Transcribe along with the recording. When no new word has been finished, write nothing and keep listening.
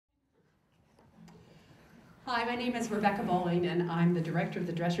Hi, my name is Rebecca Bowling, and I'm the director of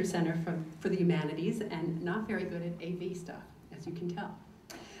the Drescher Center for the Humanities, and not very good at AV stuff, as you can tell.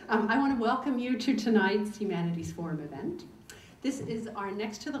 I want to welcome you to tonight's Humanities Forum event. This is our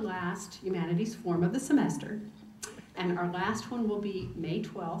next to the last Humanities Forum of the semester, and our last one will be May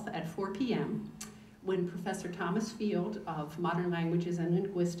 12th at 4 p.m. when Professor Thomas Field of Modern Languages and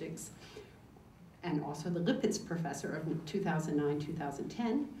Linguistics, and also the Lipitz Professor of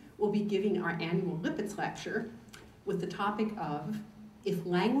 2009-2010, will be giving our annual Lipitz lecture with the topic of, if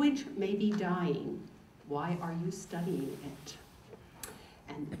language may be dying, why are you studying it?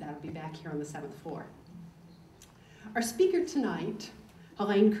 And that'll be back here on the 7th floor. Our speaker tonight,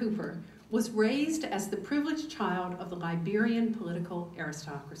 Helene Cooper, was raised as the privileged child of the Liberian political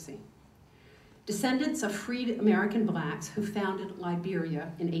aristocracy, descendants of freed American blacks who founded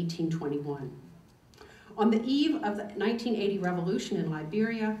Liberia in 1821. On the eve of the 1980 revolution in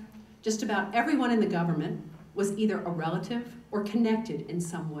Liberia, just about everyone in the government was either a relative or connected in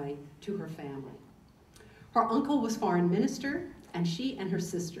some way to her family. Her uncle was foreign minister, and she and her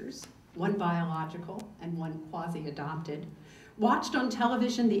sisters, one biological and one quasi-adopted, watched on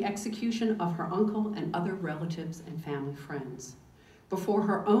television the execution of her uncle and other relatives and family friends before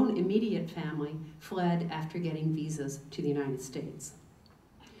her own immediate family fled after getting visas to the United States.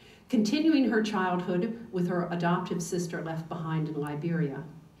 Continuing her childhood with her adoptive sister left behind in Liberia,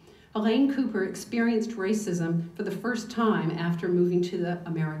 Helene Cooper experienced racism for the first time after moving to the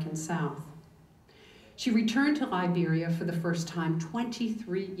American South. She returned to Liberia for the first time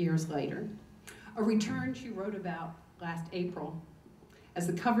 23 years later, a return she wrote about last April as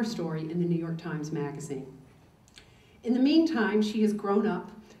the cover story in the New York Times Magazine. In the meantime, she has grown up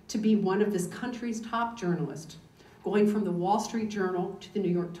to be one of this country's top journalists, going from the Wall Street Journal to the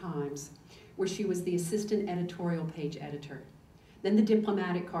New York Times, where she was the assistant editorial page editor, then the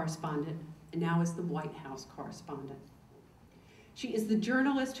diplomatic correspondent, and now is the White House correspondent. She is the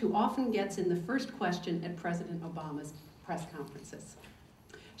journalist who often gets in the first question at President Obama's press conferences.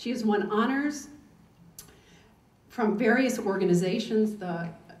 She has won honors from various organizations,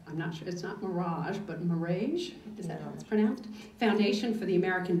 I'm not sure, it's not Mirage, but Mirage, is that how it's pronounced? Foundation for the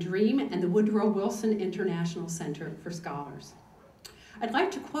American Dream and the Woodrow Wilson International Center for Scholars. I'd like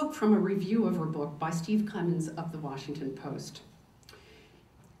to quote from a review of her book by Steve Clemens of the Washington Post.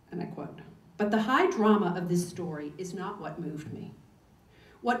 And I quote, "But the high drama of this story is not what moved me.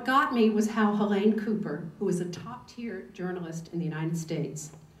 What got me was how Helene Cooper, who is a top-tier journalist in the United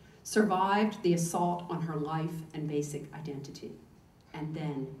States, survived the assault on her life and basic identity, and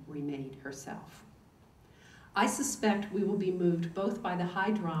then remade herself. I suspect we will be moved both by the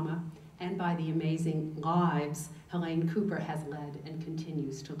high drama and by the amazing lives Helene Cooper has led and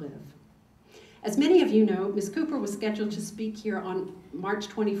continues to live." As many of you know, Ms. Cooper was scheduled to speak here on March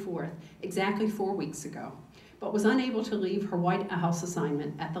 24th, exactly 4 weeks ago, but was unable to leave her White House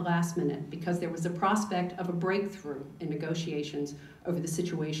assignment at the last minute because there was a prospect of a breakthrough in negotiations over the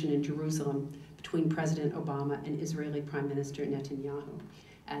situation in Jerusalem between President Obama and Israeli Prime Minister Netanyahu.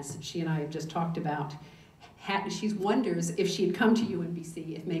 As she and I have just talked about, she wonders if she had come to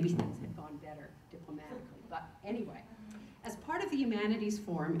UMBC, if maybe things had gone better diplomatically. But anyway, as part of the Humanities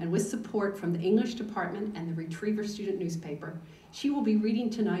Forum and with support from the English department and the Retriever student newspaper, she will be reading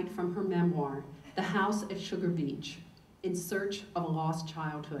tonight from her memoir, The House at Sugar Beach, In Search of a Lost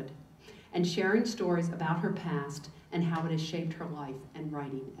Childhood, and sharing stories about her past and how it has shaped her life and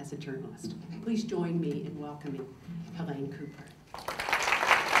writing as a journalist. Please join me in welcoming Helene Cooper.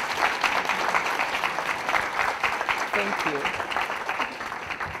 Thank you.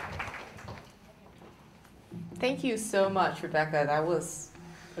 Thank you so much, Rebecca. That was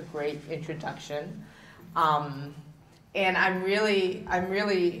a great introduction. And I'm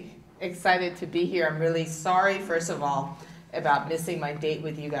really excited to be here. I'm really sorry, first of all, about missing my date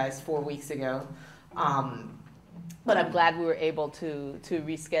with you guys 4 weeks ago. But I'm glad we were able to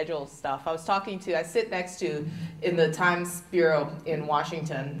reschedule stuff. I sit next to, in the Times Bureau in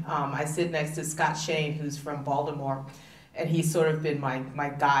Washington, I sit next to Scott Shane, who's from Baltimore. And he's sort of been my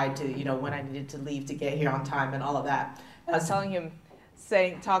guide to, when I needed to leave to get here on time and all of that. I was telling him,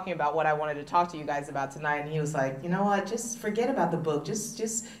 talking about what I wanted to talk to you guys about tonight, and he was like, you know what, just forget about the book. Just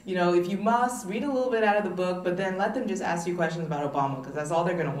if you must, read a little bit out of the book, but then let them just ask you questions about Obama, because that's all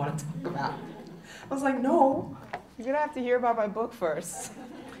they're going to want to talk about. I was like, no, you're going to have to hear about my book first.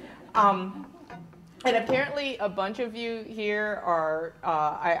 And apparently a bunch of you here are,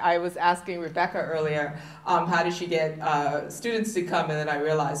 I was asking Rebecca earlier, how did she get students to come, and then I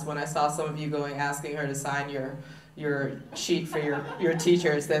realized when I saw some of you asking her to sign your sheet for your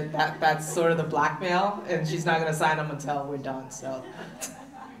teachers, that's sort of the blackmail, and she's not going to sign them until we're done, so.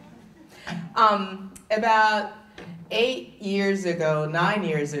 About 8 years ago, 9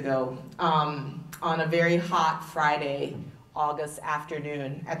 years ago, on a very hot Friday, August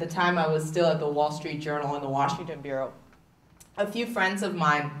afternoon, at the time I was still at the Wall Street Journal in the Washington Bureau, a few friends of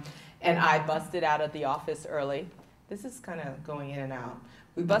mine and I busted out of the office early. This is kind of going in and out.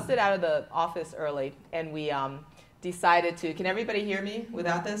 We busted out of the office early, and we decided to, can everybody hear me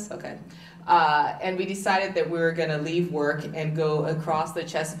without this? Okay. And we decided that we were going to leave work and go across the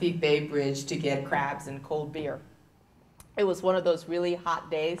Chesapeake Bay Bridge to get crabs and cold beer. It was one of those really hot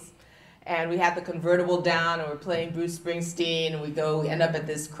days, and we had the convertible down, and we're playing Bruce Springsteen, and we end up at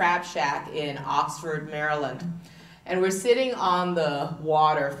this crab shack in Oxford, Maryland. And we're sitting on the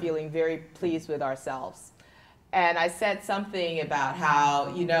water feeling very pleased with ourselves. And I said something about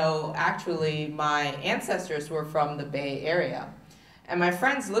how, you know, actually my ancestors were from the Bay Area. And my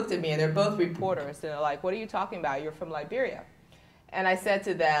friends looked at me, and they're both reporters, and they're like, what are you talking about? You're from Liberia. And I said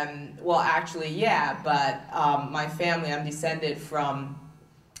to them, well, actually, yeah, but my family, I'm descended from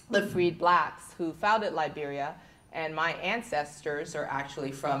the freed blacks who founded Liberia, and my ancestors are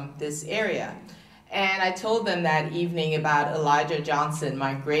actually from this area. And I told them that evening about Elijah Johnson,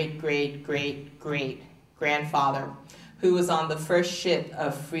 my great-great-great-great-grandfather, who was on the first ship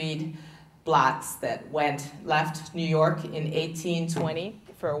of freed blacks that left New York in 1820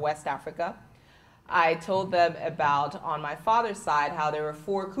 for West Africa. I told them about, on my father's side, how there were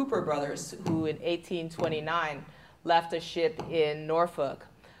 4 Cooper brothers who in 1829 left a ship in Norfolk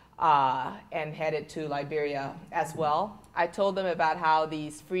and headed to Liberia as well. I told them about how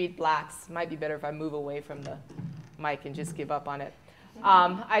these freed blacks, might be better if I move away from the mic and just give up on it.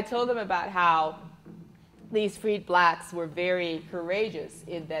 I told them about how these freed blacks were very courageous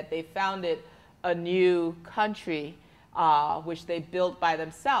in that they founded a new country which they built by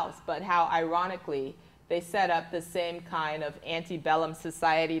themselves, but how ironically they set up the same kind of antebellum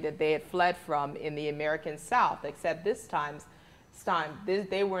society that they had fled from in the American South, except this time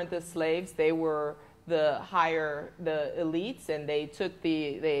they weren't the slaves, they were the elites, and they took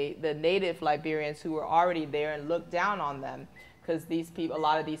the native Liberians who were already there and looked down on them because a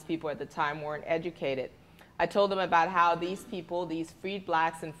lot of these people at the time weren't educated. I told them about how these people, these freed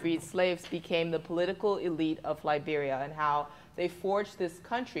blacks and freed slaves, became the political elite of Liberia and how they forged this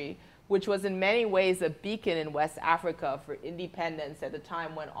country, which was in many ways a beacon in West Africa for independence at the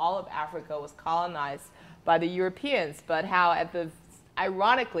time when all of Africa was colonized by the Europeans, but how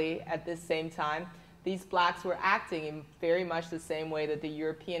ironically at this same time, these blacks were acting in very much the same way that the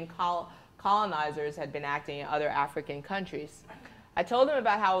European colonizers had been acting in other African countries. I told them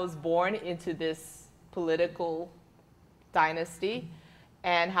about how I was born into this political dynasty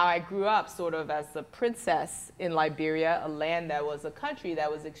and how I grew up sort of as a princess in Liberia, a land that was a country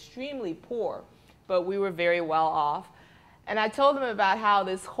that was extremely poor, but we were very well off. And I told them about how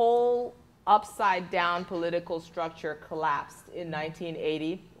this whole upside down political structure collapsed in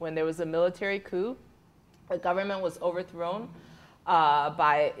 1980 when there was a military coup. The government was overthrown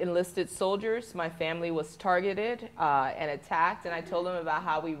by enlisted soldiers. My family was targeted and attacked, and I told them about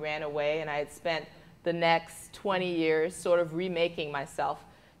how we ran away, and I had spent the next 20 years sort of remaking myself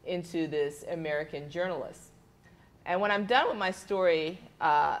into this American journalist. And when I'm done with my story,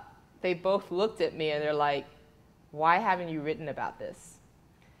 they both looked at me and they're like, why haven't you written about this?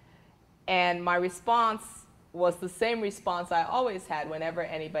 And my response was the same response I always had whenever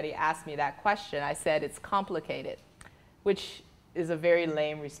anybody asked me that question. I said, it's complicated, which is a very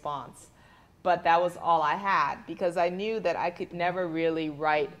lame response. But that was all I had, because I knew that I could never really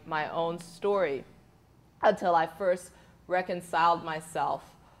write my own story until I first reconciled myself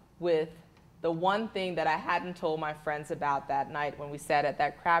with the one thing that I hadn't told my friends about that night when we sat at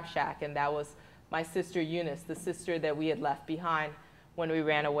that crab shack, and that was my sister Eunice, the sister that we had left behind when we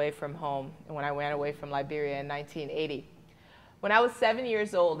ran away from home and when I ran away from Liberia in 1980. When I was 7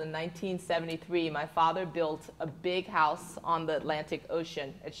 years old in 1973, my father built a big house on the Atlantic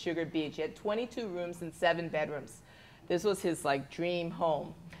Ocean at Sugar Beach. He had 22 rooms and 7 bedrooms. This was his dream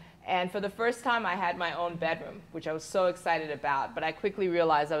home. And for the first time, I had my own bedroom, which I was so excited about. But I quickly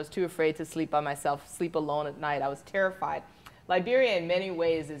realized I was too afraid to sleep by myself, sleep alone at night. I was terrified. Liberia, in many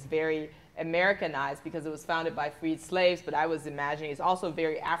ways, is very Americanized because it was founded by freed slaves, but I was imagining it's also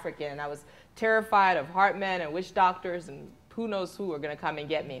very African, and I was terrified of heartmen and witch doctors and who knows who were going to come and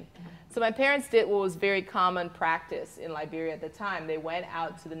get me. So my parents did what was very common practice in Liberia at the time. They went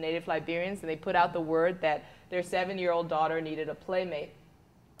out to the native Liberians and they put out the word that their 7-year-old daughter needed a playmate.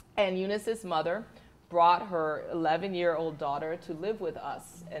 And Eunice's mother brought her 11-year-old daughter to live with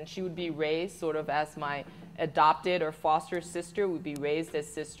us, and she would be raised sort of as my adopted or foster sister. We'd be raised as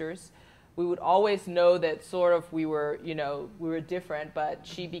sisters. we would always know that sort of we were, you know, we were different, but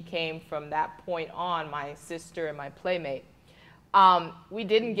she became from that point on my sister and my playmate. We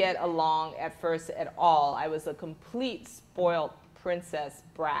didn't get along at first at all. I was a complete spoiled princess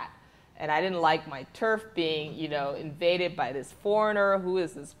brat. And I didn't like my turf being, you know, invaded by this foreigner. Who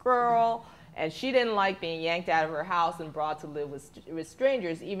is this girl? And she didn't like being yanked out of her house and brought to live with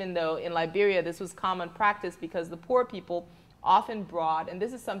strangers, even though in Liberia this was common practice because the poor people often brought, and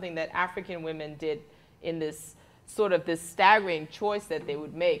this is something that African women did in this sort of this staggering choice that they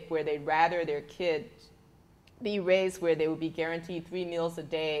would make, where they'd rather their kids be raised where they would be guaranteed 3 meals a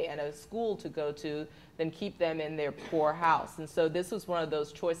day and a school to go to than keep them in their poor house. And so this was one of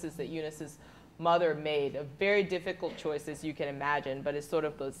those choices that Eunice's mother made, a very difficult choice, as you can imagine, but it's sort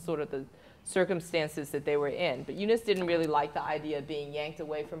of the circumstances that they were in. But Eunice didn't really like the idea of being yanked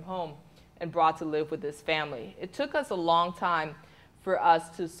away from home and brought to live with this family. It took us a long time for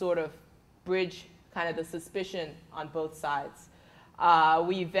us to sort of bridge kind of the suspicion on both sides.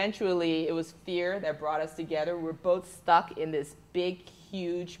 We eventually, it was fear that brought us together. We were both stuck in this big,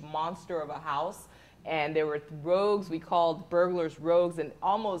 huge monster of a house. And there were rogues, we called burglars rogues, and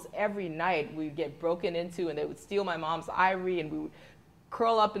almost every night we'd get broken into and they would steal my mom's ivory, and we would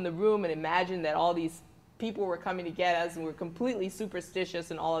curl up in the room and imagine that all these people were coming to get us, and we were completely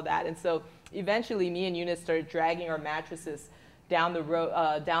superstitious and all of that. And so eventually me and Eunice started dragging our mattresses down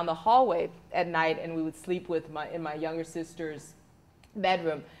the hallway at night, and we would sleep in my younger sister's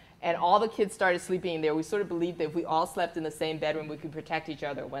bedroom. And all the kids started sleeping in there. We sort of believed that if we all slept in the same bedroom, we could protect each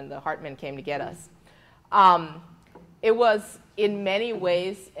other when the Hartmen came to get us. It was, in many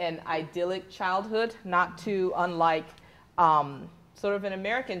ways, an idyllic childhood, not too unlike sort of an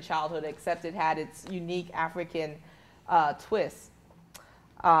American childhood, except it had its unique African twist.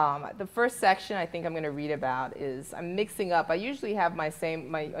 The first section I think I'm going to read about is, I'm mixing up. I usually have my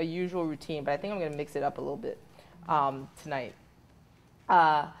usual routine, but I think I'm going to mix it up a little bit tonight.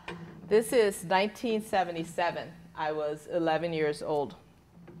 This is 1977. I was 11 years old.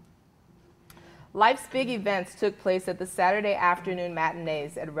 Life's big events took place at the Saturday afternoon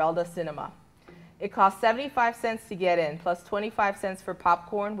matinees at Relda Cinema. It cost 75 cents to get in, plus 25 cents for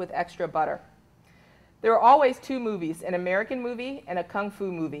popcorn with extra butter. There were always 2 movies, an American movie and a kung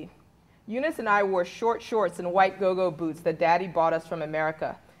fu movie. Eunice and I wore short shorts and white go-go boots that Daddy bought us from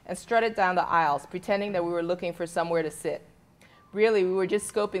America and strutted down the aisles, pretending that we were looking for somewhere to sit. Really, we were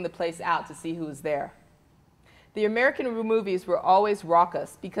just scoping the place out to see who was there. The American movies were always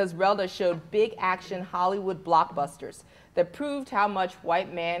raucous because Relda showed big action Hollywood blockbusters that proved how much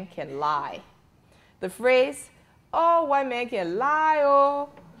white man can lie. The phrase, "Oh, white man can lie, oh,"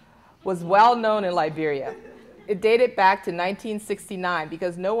 was well known in Liberia. It dated back to 1969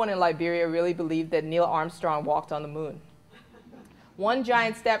 because no one in Liberia really believed that Neil Armstrong walked on the moon. "One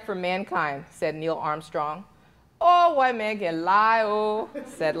giant step for mankind," said Neil Armstrong. "Oh, white man can lie, oh,"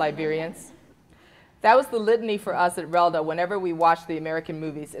 said Liberians. That was the litany for us at Relda whenever we watched the American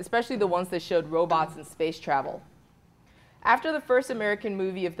movies, especially the ones that showed robots and space travel. After the first American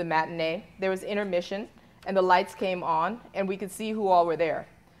movie of the matinee, there was intermission, and the lights came on, and we could see who all were there.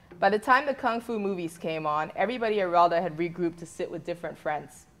 By the time the kung fu movies came on, everybody at Relda had regrouped to sit with different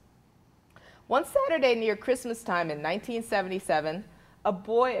friends. One Saturday near Christmas time in 1977, a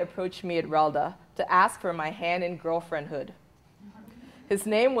boy approached me at Relda to ask for my hand in girlfriendhood. His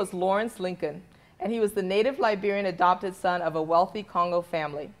name was Lawrence Lincoln, and he was the native Liberian adopted son of a wealthy Congo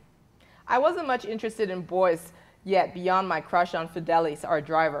family. I wasn't much interested in boys yet beyond my crush on Fidelis, our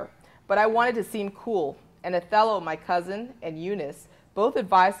driver, but I wanted to seem cool, and Othello, my cousin, and Eunice both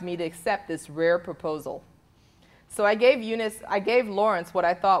advised me to accept this rare proposal. So I gave Lawrence what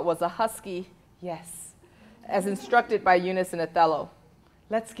I thought was a husky yes, as instructed by Eunice and Othello.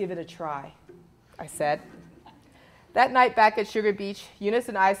 "Let's give it a try," I said. That night back at Sugar Beach, Eunice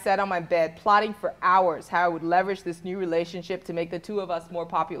and I sat on my bed plotting for hours how I would leverage this new relationship to make the 2 of us more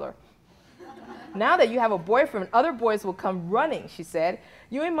popular. "Now that you have a boyfriend, other boys will come running," she said.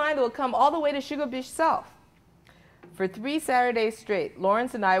 "You and mine will come all the way to Sugar Beach South." For 3 Saturdays straight,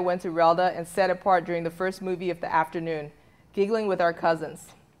 Lawrence and I went to Relda and sat apart during the first movie of the afternoon, giggling with our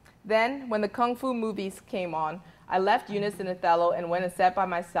cousins. Then, when the kung fu movies came on, I left Eunice and Othello and went and sat by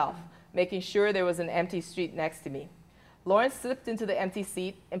myself, making sure there was an empty seat next to me. Lawrence slipped into the empty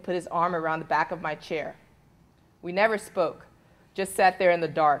seat and put his arm around the back of my chair. We never spoke, just sat there in the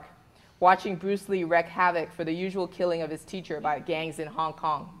dark, watching Bruce Lee wreak havoc for the usual killing of his teacher by gangs in Hong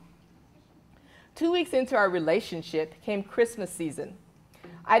Kong. 2 weeks into our relationship came Christmas season.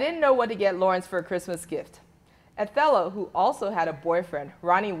 I didn't know what to get Lawrence for a Christmas gift. Othello, who also had a boyfriend,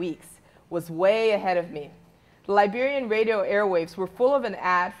 Ronnie Weeks, was way ahead of me. The Liberian radio airwaves were full of an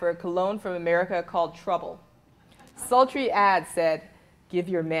ad for a cologne from America called Trouble. Sultry ad said, "Give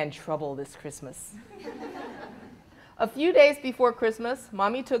your man trouble this Christmas." A few days before Christmas,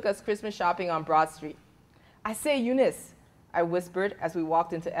 Mommy took us Christmas shopping on Broad Street. "I say, Eunice," I whispered as we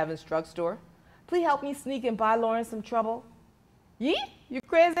walked into Evan's drugstore, "please help me sneak and buy Lawrence some trouble." "Ye? You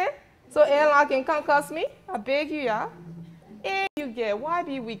crazy? So airline can come cuss me? I beg you, yeah? Eh, you get, why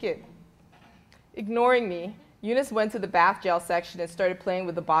be wicked?" Ignoring me, Eunice went to the bath gel section and started playing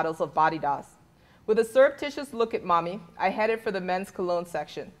with the bottles of Body Dos. With a surreptitious look at Mommy, I headed for the men's cologne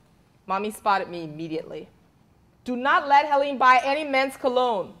section. Mommy spotted me immediately. "Do not let Helene buy any men's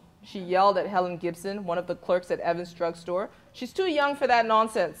cologne," she yelled at Helen Gibson, one of the clerks at Evan's drugstore. "She's too young for that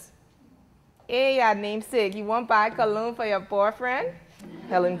nonsense." "Hey, ya namesake, you won't buy cologne for your boyfriend?"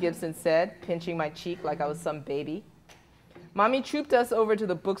 Helen Gibson said, pinching my cheek like I was some baby. Mommy trooped us over to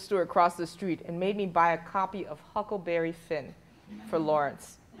the bookstore across the street and made me buy a copy of Huckleberry Finn for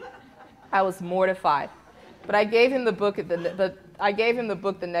Lawrence. I was mortified, but I gave him the book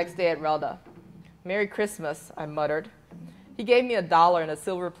the next day at Relda. "Merry Christmas," I muttered. He gave me $1 and a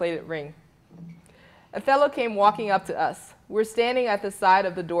silver-plated ring. Othello came walking up to us. We were standing at the side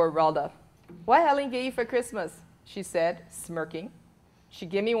of the door of Relda. "What Helen gave you for Christmas?" she said, smirking. "She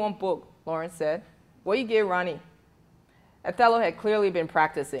gave me one book," Lawrence said. "What you gave Ronnie?" Othello had clearly been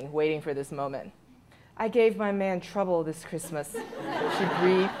practicing, waiting for this moment. "I gave my man trouble this Christmas," she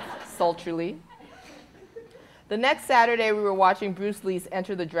breathed sultrily. The next Saturday, we were watching Bruce Lee's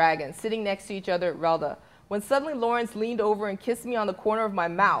Enter the Dragon, sitting next to each other at Relda, when suddenly Lawrence leaned over and kissed me on the corner of my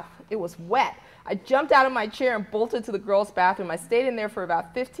mouth. It was wet. I jumped out of my chair and bolted to the girls' bathroom. I stayed in there for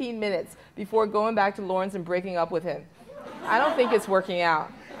about 15 minutes before going back to Lawrence and breaking up with him. "I don't think it's working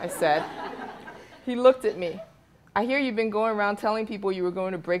out," I said. He looked at me. "I hear you've been going around telling people you were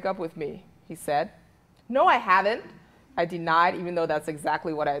going to break up with me," he said. "No, I haven't," I denied, even though that's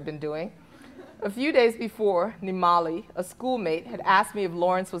exactly what I had been doing. A few days before, Nimali, a schoolmate, had asked me if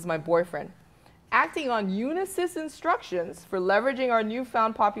Lawrence was my boyfriend. Acting on Eunice's instructions for leveraging our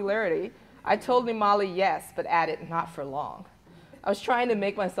newfound popularity, I told Nimali yes, but added, "not for long." I was trying to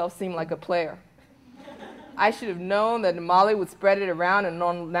make myself seem like a player. I should have known that Nimali would spread it around, and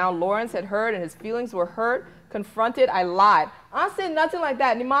now Lawrence had heard and his feelings were hurt. Confronted, I lied. "I said nothing like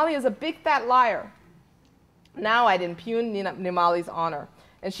that. Nimali is a big fat liar." Now I'd impugned Nimali's honor,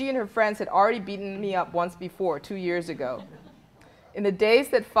 and she and her friends had already beaten me up once before, 2 years ago. In the days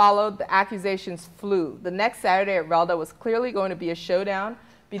that followed, the accusations flew. The next Saturday at Relda was clearly going to be a showdown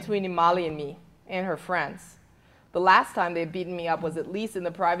between Nimali and me, and her friends. The last time they had beaten me up was at least in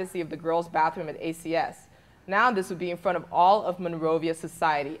the privacy of the girls' bathroom at ACS. Now this would be in front of all of Monrovia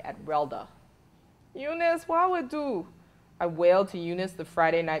society at Relda. "Eunice, what would do?" I wailed to Eunice the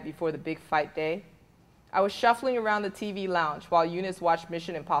Friday night before the big fight day. I was shuffling around the TV lounge while Eunice watched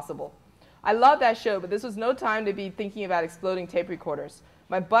Mission Impossible. I loved that show, but this was no time to be thinking about exploding tape recorders.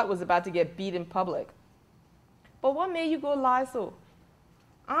 My butt was about to get beat in public. "But what made you go lie so?"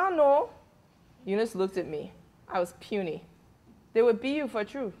 "I don't know." Eunice looked at me. I was puny. "They would beat you for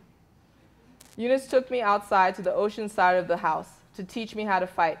truth." Eunice took me outside to the ocean side of the house to teach me how to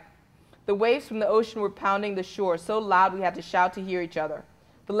fight. The waves from the ocean were pounding the shore so loud we had to shout to hear each other.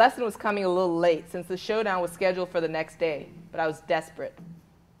 The lesson was coming a little late since the showdown was scheduled for the next day, but I was desperate.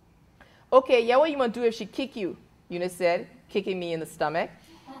 "Okay, yeah, what you gonna do if she kick you?" Eunice said, kicking me in the stomach.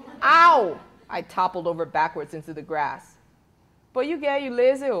 "Ow!" I toppled over backwards into the grass. "But you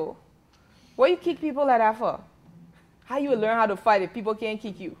lazy, oh. What you kick people like that for? How you learn how to fight if people can't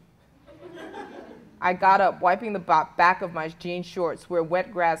kick you?" I got up, wiping the back of my jean shorts where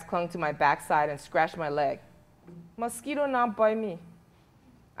wet grass clung to my backside and scratched my leg. "Mosquito not bite me."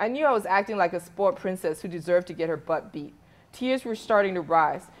 I knew I was acting like a sport princess who deserved to get her butt beat. Tears were starting to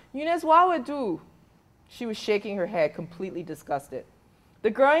rise. "Eunice, what would do?" She was shaking her head, completely disgusted. "The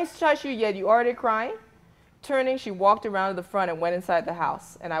girl ain't touched you yet. You already crying?" Turning, she walked around to the front and went inside the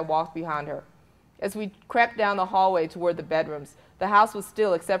house, and I walked behind her. As we crept down the hallway toward the bedrooms, the house was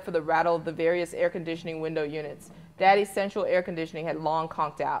still except for the rattle of the various air conditioning window units. Daddy's central air conditioning had long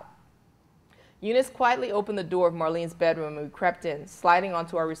conked out. Eunice quietly opened the door of Marlene's bedroom and we crept in, sliding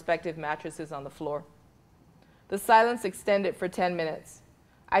onto our respective mattresses on the floor. The silence extended for 10 minutes.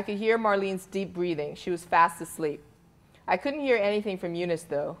 I could hear Marlene's deep breathing. She was fast asleep. I couldn't hear anything from Eunice,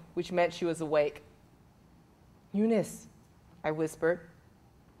 though, which meant she was awake. "Eunice," I whispered.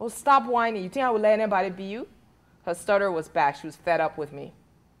 "Oh, stop whining. You think I would let anybody beat you?" Her stutter was back. She was fed up with me.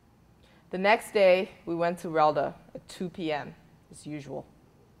 The next day, we went to Relda at 2 p.m., as usual.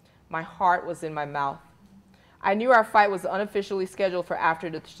 My heart was in my mouth. I knew our fight was unofficially scheduled for after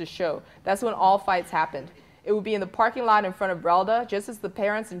the show. That's when all fights happened. It would be in the parking lot in front of Relda, just as the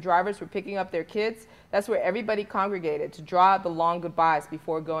parents and drivers were picking up their kids. That's where everybody congregated to draw out the long goodbyes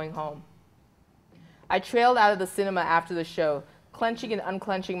before going home. I trailed out of the cinema after the show, clenching and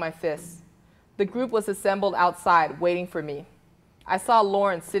unclenching my fists. The group was assembled outside, waiting for me. I saw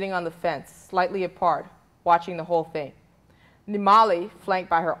Lauren sitting on the fence, slightly apart, watching the whole thing. Nimali, flanked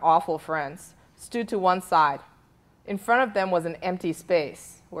by her awful friends, stood to one side. In front of them was an empty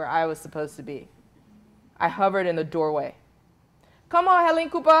space where I was supposed to be. I hovered in the doorway. "Come on, Helene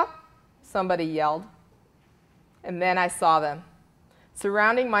Cooper," somebody yelled. And then I saw them.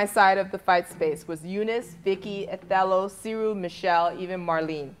 Surrounding my side of the fight space was Eunice, Vicky, Othello, Cyril, Michelle, even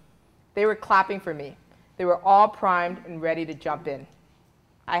Marlene. They were clapping for me. They were all primed and ready to jump in.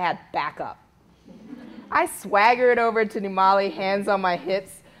 I had backup. I swaggered over to Nimali, hands on my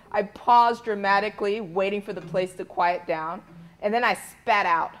hips. I paused dramatically, waiting for the place to quiet down. And then I spat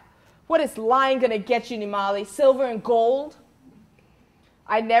out, "What is lying gonna get you, Nimali? Silver and gold?"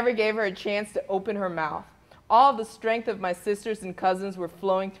 I never gave her a chance to open her mouth. All of the strength of my sisters and cousins were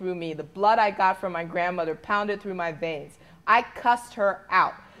flowing through me. The blood I got from my grandmother pounded through my veins. I cussed her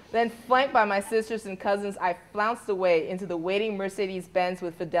out. Then, flanked by my sisters and cousins, I flounced away into the waiting Mercedes-Benz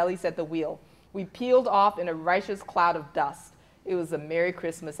with Fidelis at the wheel. We peeled off in a righteous cloud of dust. It was a Merry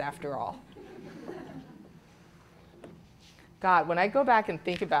Christmas after all. God, when I go back and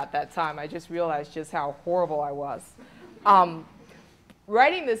think about that time, I just realized just how horrible I was.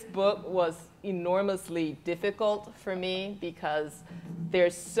 Writing this book was enormously difficult for me because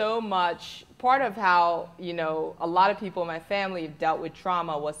there's so much. Part of how, a lot of people in my family have dealt with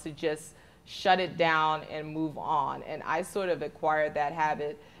trauma was to just shut it down and move on. And I sort of acquired that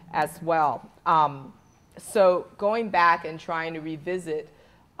habit as well. So going back and trying to revisit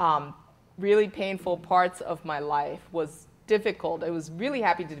really painful parts of my life was difficult. I was really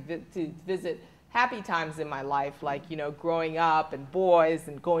happy to visit happy times in my life, like, growing up and boys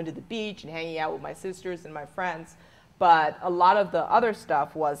and going to the beach and hanging out with my sisters and my friends. But a lot of the other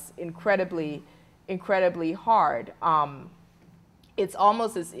stuff was incredibly, incredibly hard. It's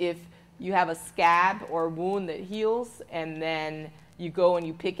almost as if you have a scab or a wound that heals, and then you go and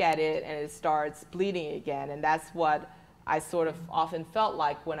you pick at it and it starts bleeding again. And that's what I sort of often felt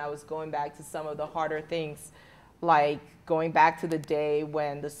like when I was going back to some of the harder things, like going back to the day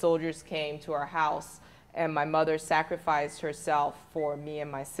when the soldiers came to our house and my mother sacrificed herself for me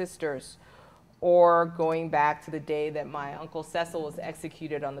and my sisters, or going back to the day that my Uncle Cecil was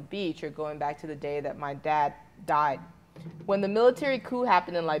executed on the beach, or going back to the day that my dad died. When the military coup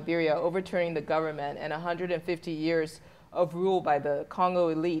happened in Liberia, overturning the government and 150 years of rule by the Congo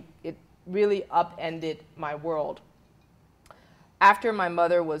elite, it really upended my world. After my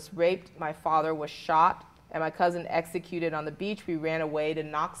mother was raped, my father was shot, and my cousin executed on the beach, we ran away to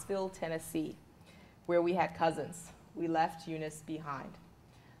Knoxville, Tennessee, where we had cousins. We left Eunice behind.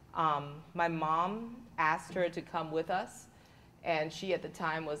 My mom asked her to come with us, and she at the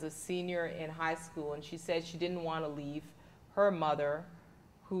time was a senior in high school, and she said she didn't want to leave her mother,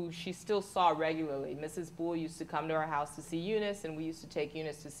 who she still saw regularly. Mrs. Bull used to come to our house to see Eunice, and we used to take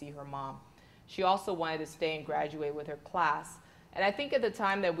Eunice to see her mom. She also wanted to stay and graduate with her class. And I think at the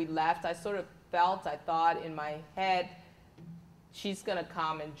time that we left, I sort of I thought in my head, she's going to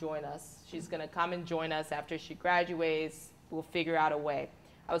come and join us. She's going to come and join us after she graduates. We'll figure out a way.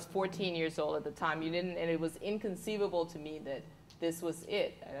 I was 14 years old at the time. And it was inconceivable to me that this was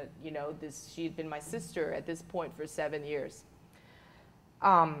it. She had been my sister at this point for 7 years.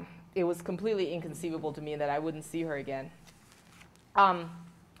 It was completely inconceivable to me that I wouldn't see her again.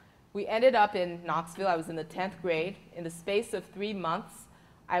 We ended up in Knoxville. I was in the 10th grade. In the space of 3 months,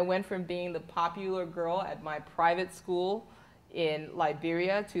 I went from being the popular girl at my private school in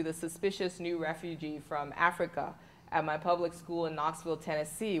Liberia to the suspicious new refugee from Africa at my public school in Knoxville,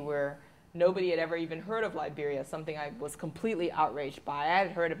 Tennessee, where nobody had ever even heard of Liberia, something I was completely outraged by. I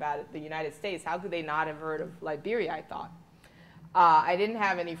had heard about it, the United States. How could they not have heard of Liberia, I thought. I didn't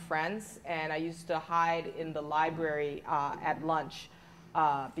have any friends, and I used to hide in the library at lunch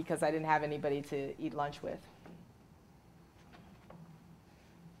because I didn't have anybody to eat lunch with.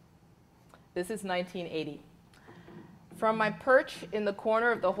 This is 1980. From my perch in the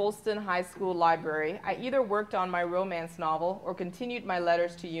corner of the Holston High School library, I either worked on my romance novel or continued my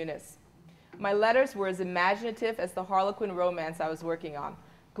letters to Eunice. My letters were as imaginative as the Harlequin romance I was working on,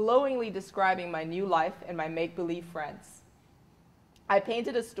 glowingly describing my new life and my make-believe friends. I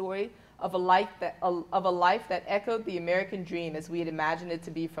painted a story of a life that echoed the American dream as we had imagined it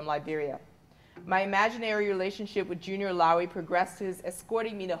to be from Liberia. My imaginary relationship with Junior Lowry progressed to his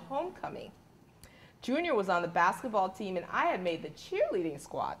escorting me to homecoming. Junior was on the basketball team, and I had made the cheerleading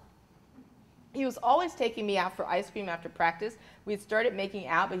squad. He was always taking me out for ice cream after practice. We had started making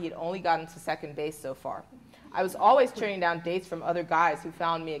out, but he had only gotten to second base so far. I was always turning down dates from other guys who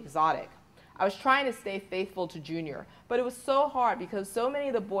found me exotic. I was trying to stay faithful to Junior, but it was so hard because so many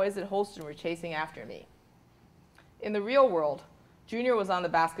of the boys at Holston were chasing after me. In the real world, Junior was on the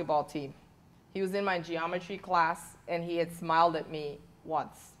basketball team. He was in my geometry class, and he had smiled at me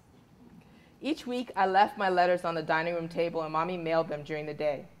once. Each week, I left my letters on the dining room table, and Mommy mailed them during the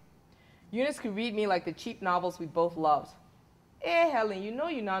day. Eunice could read me like the cheap novels we both loved. "Eh, Helen, you know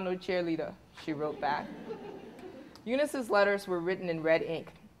you're not no cheerleader," she wrote back. Eunice's letters were written in red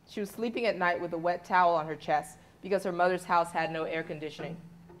ink. She was sleeping at night with a wet towel on her chest because her mother's house had no air conditioning.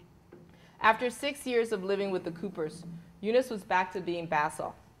 After 6 years of living with the Coopers, Eunice was back to being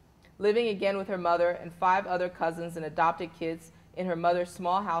Basel, living again with her mother and 5 other cousins and adopted kids in her mother's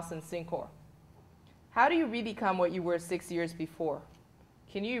small house in Sincor. How do you re-become what you were 6 years before?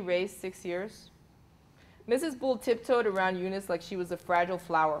 Can you erase 6 years? Mrs. Bull tiptoed around Eunice like she was a fragile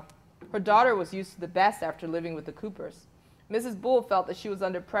flower. Her daughter was used to the best after living with the Coopers. Mrs. Bull felt that she was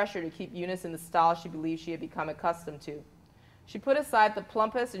under pressure to keep Eunice in the style she believed she had become accustomed to. She put aside the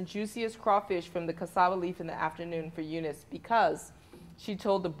plumpest and juiciest crawfish from the cassava leaf in the afternoon for Eunice because, she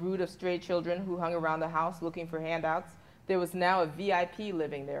told the brood of stray children who hung around the house looking for handouts, there was now a VIP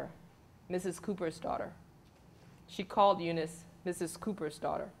living there, Mrs. Cooper's daughter. She called Eunice Mrs. Cooper's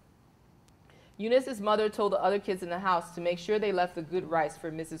daughter. Eunice's mother told the other kids in the house to make sure they left the good rice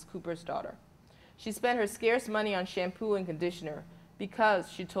for Mrs. Cooper's daughter. She spent her scarce money on shampoo and conditioner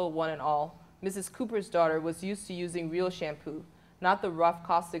because, she told one and all, Mrs. Cooper's daughter was used to using real shampoo, not the rough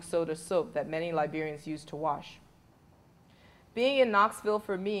caustic soda soap that many Liberians use to wash. Being in Knoxville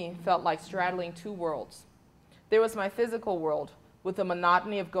for me felt like straddling 2 worlds. There was my physical world, with the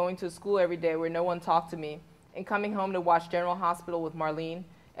monotony of going to school every day where no one talked to me, and coming home to watch General Hospital with Marlene,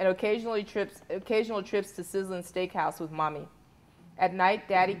 and occasional trips to Sizzlin' Steakhouse with Mommy. At night,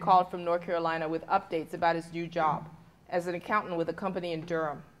 Daddy called from North Carolina with updates about his new job as an accountant with a company in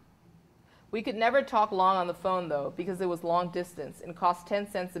Durham. We could never talk long on the phone, though, because it was long distance and cost 10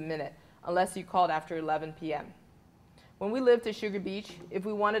 cents a minute unless you called after 11 p.m. When we lived at Sugar Beach, if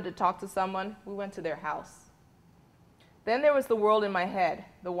we wanted to talk to someone, we went to their house. Then there was the world in my head,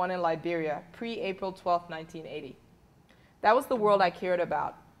 the one in Liberia, pre-April 12, 1980. That was the world I cared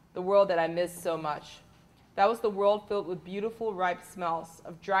about, the world that I missed so much. That was the world filled with beautiful, ripe smells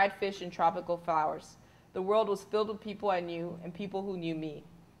of dried fish and tropical flowers. The world was filled with people I knew and people who knew me.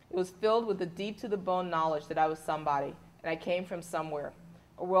 It was filled with the deep-to-the-bone knowledge that I was somebody, and I came from somewhere,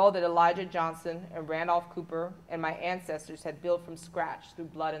 a world that Elijah Johnson and Randolph Cooper and my ancestors had built from scratch through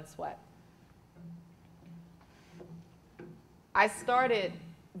blood and sweat. I started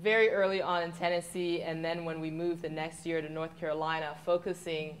very early on in Tennessee, and then when we moved the next year to North Carolina,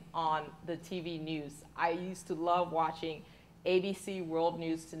 focusing on the TV news. I used to love watching ABC World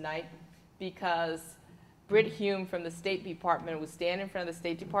News Tonight because Britt Hume from the State Department would stand in front of the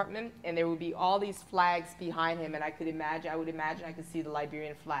State Department, and there would be all these flags behind him, and I would imagine I could see the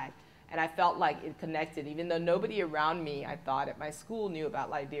Liberian flag. And I felt like it connected. Even though nobody around me, I thought, at my school knew about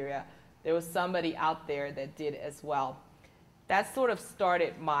Liberia, there was somebody out there that did as well. That sort of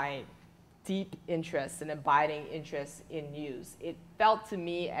started my deep interest and abiding interest in news. It felt to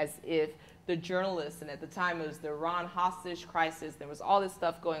me as if the journalists, and at the time it was the Iran hostage crisis, there was all this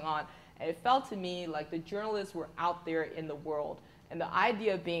stuff going on, and it felt to me like the journalists were out there in the world. And the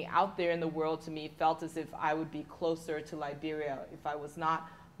idea of being out there in the world to me felt as if I would be closer to Liberia. If I was not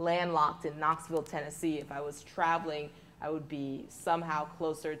landlocked in Knoxville, Tennessee, if I was traveling, I would be somehow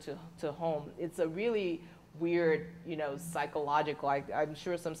closer to home. It's a really weird, psychological. I'm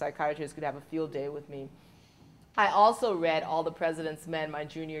sure some psychiatrists could have a field day with me. I also read All the President's Men my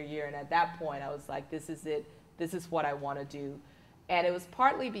junior year, and at that point I was like, this is it. This is what I want to do. And it was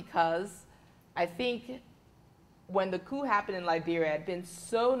partly because I think when the coup happened in Liberia, I had been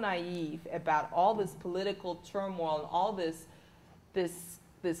so naive about all this political turmoil and all this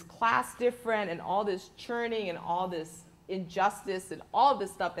class difference and all this churning and all this injustice and all of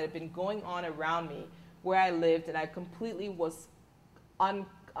this stuff that had been going on around me where I lived, and I completely was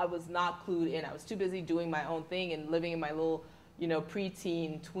not clued in. I was too busy doing my own thing and living in my little,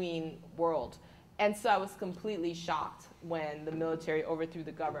 preteen, tween world. And so I was completely shocked when the military overthrew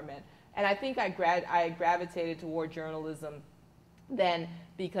the government. And I think I gravitated toward journalism then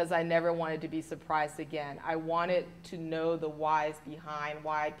because I never wanted to be surprised again. I wanted to know the whys behind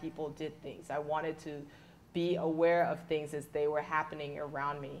why people did things. I wanted to be aware of things as they were happening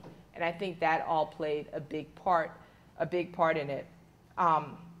around me. And I think that all played a big part in it.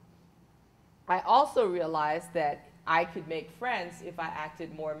 I also realized that I could make friends if I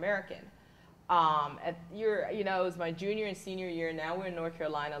acted more American. It was my junior and senior year. Now we're in North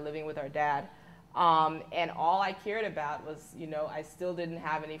Carolina living with our dad. And all I cared about was, I still didn't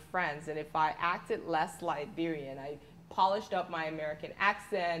have any friends. And if I acted less Liberian, I polished up my American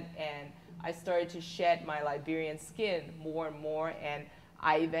accent, and I started to shed my Liberian skin more and more. And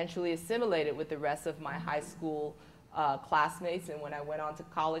I eventually assimilated with the rest of my high school classmates. And when I went on to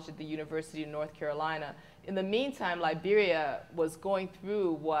college at the University of North Carolina, in the meantime, Liberia was going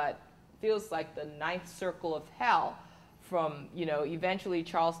through what feels like the ninth circle of hell. From, eventually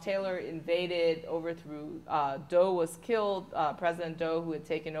Charles Taylor invaded, overthrew, Doe was killed, President Doe, who had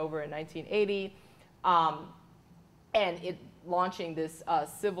taken over in 1980, and it launching this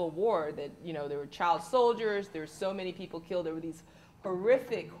civil war that, there were child soldiers, there were so many people killed, there were these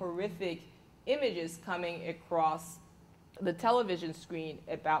horrific, horrific images coming across the television screen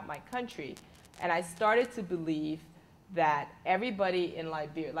about my country. And I started to believe that everybody in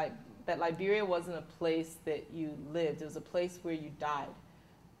Liberia, that Liberia wasn't a place that you lived, it was a place where you died.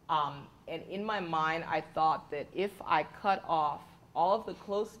 And in my mind, I thought that if I cut off all of the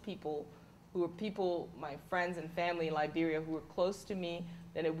close people who were my friends and family in Liberia who were close to me,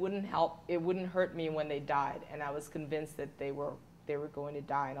 then it wouldn't hurt me when they died. And I was convinced that they were going to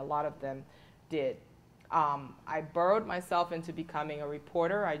die, and a lot of them did. I burrowed myself into becoming a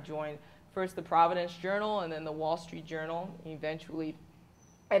reporter. I joined first the Providence Journal and then the Wall Street Journal, eventually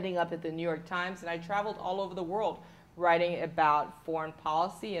ending up at the New York Times, and I traveled all over the world writing about foreign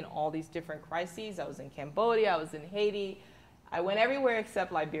policy and all these different crises. I was in Cambodia, I was in Haiti. I went everywhere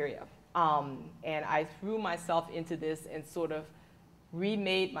except Liberia. And I threw myself into this and sort of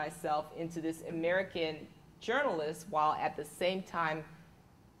remade myself into this American journalist while at the same time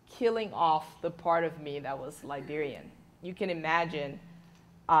killing off the part of me that was Liberian. You can imagine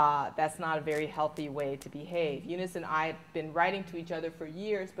that's not a very healthy way to behave. Eunice and I had been writing to each other for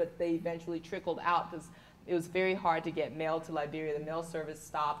years, but they eventually trickled out because it was very hard to get mail to Liberia. The mail service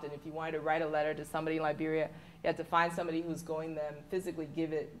stopped, and if you wanted to write a letter to somebody in Liberia, you had to find somebody who's going there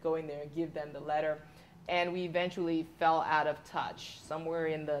and give them the letter. And we eventually fell out of touch somewhere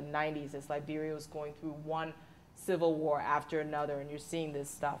in the 90s as Liberia was going through one civil war after another, and you're seeing this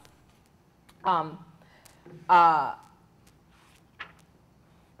stuff.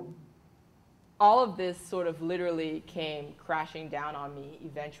 All of this sort of literally came crashing down on me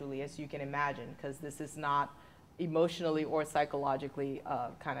eventually, as you can imagine, because this is not emotionally or psychologically a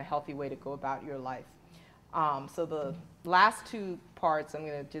kind of healthy way to go about your life. So the last two parts, I'm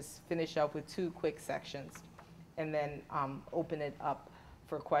going to just finish up with two quick sections and then open it up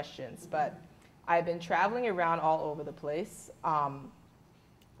for questions. But I've been traveling around all over the place. I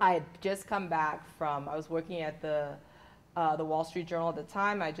had just come back from, I was working at the Wall Street Journal at the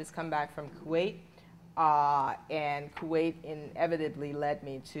time. I just come back from Kuwait, and Kuwait inevitably led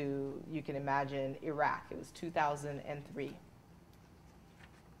me to, you can imagine, Iraq. It was 2003.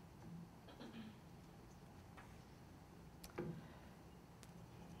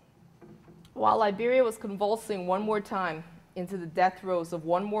 While Liberia was convulsing one more time into the death throes of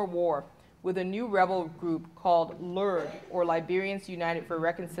one more war with a new rebel group called LURD, or Liberians United for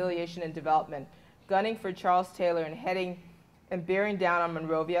Reconciliation and Development, gunning for Charles Taylor and bearing down on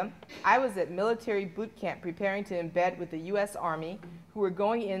Monrovia, I was at military boot camp preparing to embed with the U.S. Army, who were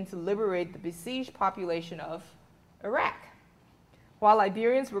going in to liberate the besieged population of Iraq. While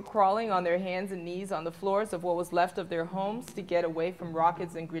Liberians were crawling on their hands and knees on the floors of what was left of their homes to get away from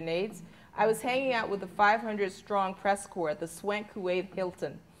rockets and grenades, I was hanging out with the 500-strong press corps at the Swank Kuwait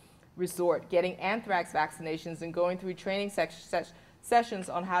Hilton resort, getting anthrax vaccinations and going through training sessions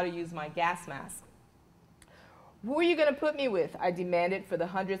on how to use my gas mask. Who are you going to put me with? I demanded for the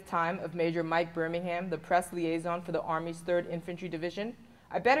 100th time of Major Mike Birmingham, the press liaison for the Army's 3rd Infantry Division.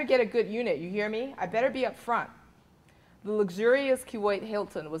 I better get a good unit, you hear me? I better be up front. The luxurious Kuwait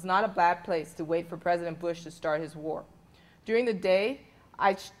Hilton was not a bad place to wait for President Bush to start his war. During the day,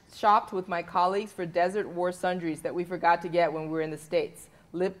 I shopped with my colleagues for Desert War sundries that we forgot to get when we were in the States.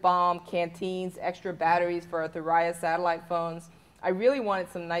 Lip balm, canteens, extra batteries for our Thuraya satellite phones. I really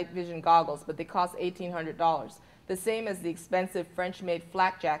wanted some night vision goggles, but they cost $1,800, the same as the expensive French-made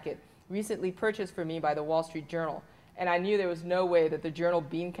flak jacket recently purchased for me by the Wall Street Journal. And I knew there was no way that the journal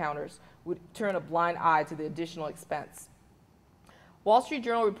bean counters would turn a blind eye to the additional expense. Wall Street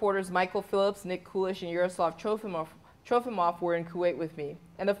Journal reporters Michael Phillips, Nick Kulish, and Yaroslav Trofimov were in Kuwait with me,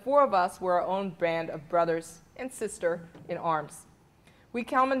 and the four of us were our own band of brothers and sister in arms. We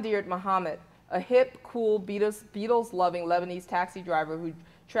commandeered Mohammed, a hip, cool, Beatles-loving Lebanese taxi driver who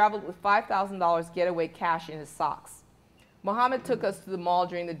traveled with $5,000 getaway cash in his socks. Mohammed took us to the mall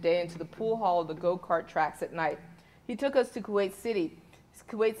during the day and to the pool hall of the go-kart tracks at night. He took us to Kuwait City,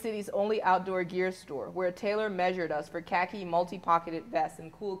 Kuwait City's only outdoor gear store, where a tailor measured us for khaki multi-pocketed vests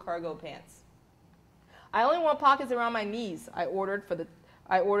and cool cargo pants. I only want pockets around my knees, I ordered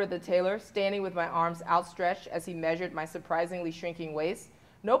the tailor, standing with my arms outstretched as he measured my surprisingly shrinking waist.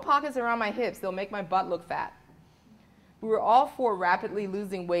 No pockets around my hips, they'll make my butt look fat. We were all four rapidly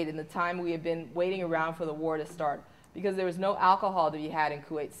losing weight in the time we had been waiting around for the war to start, because there was no alcohol to be had in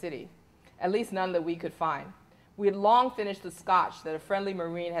Kuwait City, at least none that we could find. We had long finished the scotch that a friendly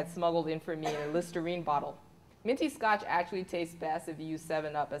Marine had smuggled in for me in a Listerine bottle. Minty scotch actually tastes best if you use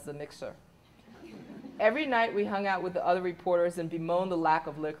 7-Up as a mixer. Every night we hung out with the other reporters and bemoaned the lack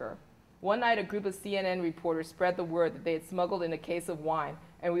of liquor. One night a group of CNN reporters spread the word that they had smuggled in a case of wine,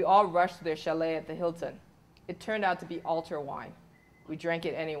 and we all rushed to their chalet at the Hilton. It turned out to be altar wine. We drank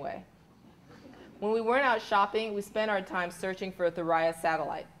it anyway. When we weren't out shopping, we spent our time searching for a Thuraya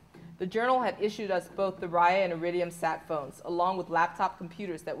satellite. The Journal had issued us both Thuraya and Iridium sat phones, along with laptop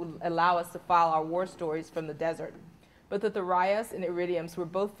computers that would allow us to file our war stories from the desert. But the Thurayas and Iridiums were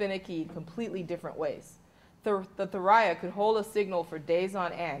both finicky in completely different ways. The Thuraya could hold a signal for days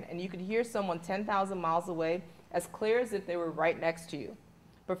on end, and you could hear someone 10,000 miles away as clear as if they were right next to you.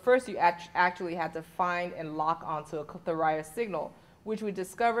 But first you actually had to find and lock onto a Thuraya signal, which we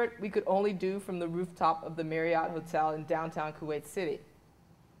discovered we could only do from the rooftop of the Marriott Hotel in downtown Kuwait City.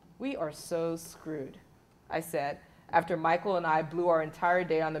 "We are so screwed," I said, after Michael and I blew our entire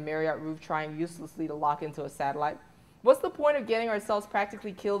day on the Marriott roof trying uselessly to lock into a satellite. "What's the point of getting ourselves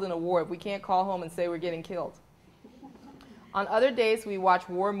practically killed in a war if we can't call home and say we're getting killed?" On other days, we watch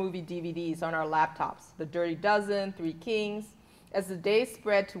war movie DVDs on our laptops, The Dirty Dozen, Three Kings. As the days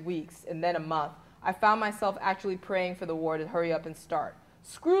spread to weeks and then a month, I found myself actually praying for the war to hurry up and start.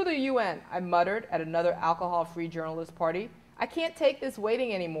 "Screw the UN," I muttered at another alcohol-free journalist party. "I can't take this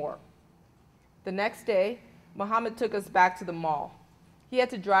waiting anymore." The next day, Mohammed took us back to the mall. He had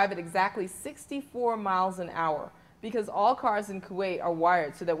to drive at exactly 64 miles an hour because all cars in Kuwait are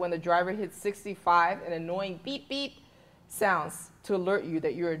wired so that when the driver hits 65, an annoying beep beep sounds to alert you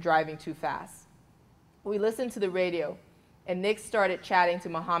that you are driving too fast. We listened to the radio, and Nick started chatting to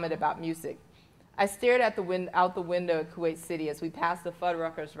Mohammed about music. I stared at out the window at Kuwait City as we passed the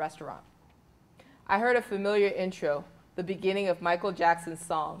Fuddruckers restaurant. I heard a familiar intro, the beginning of Michael Jackson's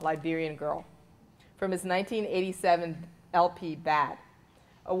song, Liberian Girl, from his 1987 LP, Bad.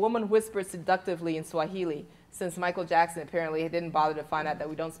 A woman whispered seductively in Swahili, since Michael Jackson apparently didn't bother to find out that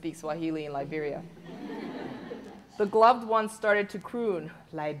we don't speak Swahili in Liberia. The gloved one started to croon,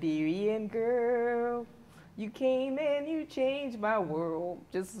 "Liberian girl, you came and you changed my world."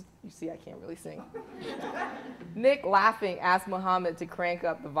 Just, you see, I can't really sing. Nick, laughing, asked Mohammed to crank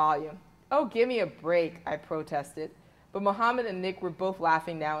up the volume. "Oh, give me a break," I protested. But Mohammed and Nick were both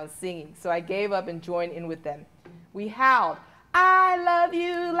laughing now and singing, so I gave up and joined in with them. We howled, "I love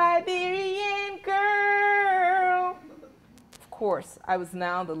you, Liberian girl." Of course, I was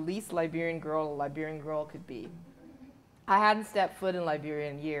now the least Liberian girl a Liberian girl could be. I hadn't stepped foot in Liberia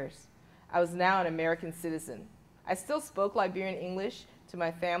in years. I was now an American citizen. I still spoke Liberian English to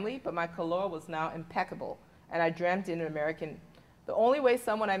my family, but my color was now impeccable, and I dreamt in American. The only way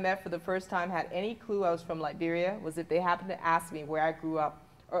someone I met for the first time had any clue I was from Liberia was if they happened to ask me where I grew up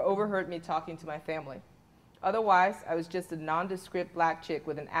or overheard me talking to my family. Otherwise, I was just a nondescript black chick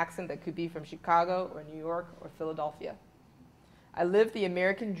with an accent that could be from Chicago or New York or Philadelphia. I lived the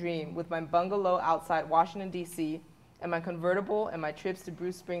American dream with my bungalow outside Washington, D.C., and my convertible and my trips to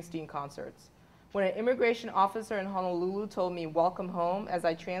Bruce Springsteen concerts. When an immigration officer in Honolulu told me welcome home as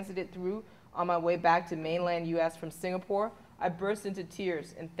I transited through on my way back to mainland U.S. from Singapore, I burst into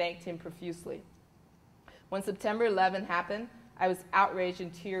tears and thanked him profusely. When September 11 happened, I was outraged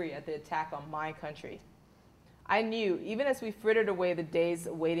and teary at the attack on my country. I knew, even as we frittered away the days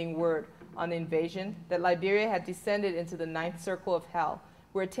awaiting word on the invasion, that Liberia had descended into the ninth circle of hell,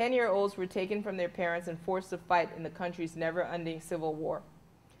 where 10-year-olds were taken from their parents and forced to fight in the country's never-ending civil war.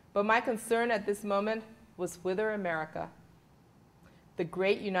 But my concern at this moment was whither America? The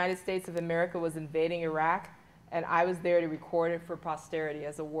great United States of America was invading Iraq, and I was there to record it for posterity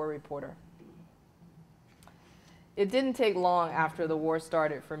as a war reporter. It didn't take long after the war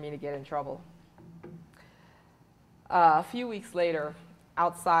started for me to get in trouble. A few weeks later,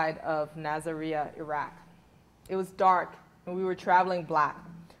 outside of Nasiriyah, Iraq, it was dark and we were traveling black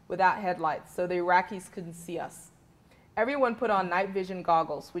without headlights, so the Iraqis couldn't see us. Everyone put on night vision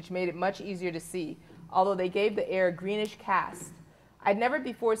goggles, which made it much easier to see, although they gave the air a greenish cast. I'd never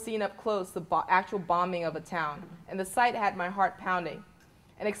before seen up close the actual bombing of a town, and the sight had my heart pounding.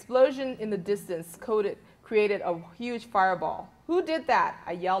 An explosion in the distance created a huge fireball. "Who did that?"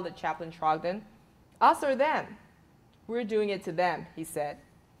 I yelled at Chaplain Trogdon. "Us or them?" We're doing it to them, he said.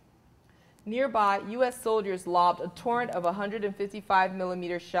 Nearby, U.S. soldiers lobbed a torrent of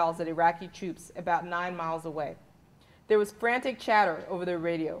 155mm shells at Iraqi troops about 9 miles away. There was frantic chatter over their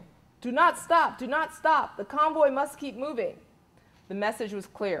radio. Do not stop, do not stop. The convoy must keep moving. The message was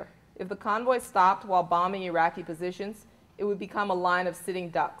clear. If the convoy stopped while bombing Iraqi positions, it would become a line of sitting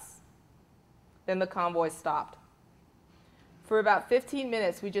ducks. Then the convoy stopped. For about 15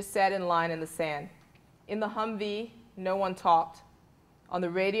 minutes, we just sat in line in the sand. In the Humvee, no one talked. On the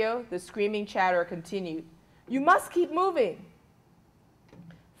radio, the screaming chatter continued. You must keep moving.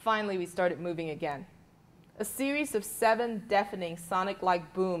 Finally, we started moving again. A series of 7 deafening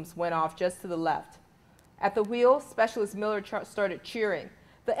sonic-like booms went off just to the left. At the wheel, Specialist Miller started cheering.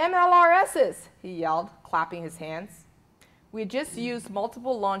 The MLRSs, he yelled, clapping his hands. We had just used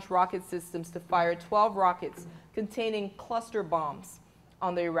multiple launch rocket systems to fire 12 rockets containing cluster bombs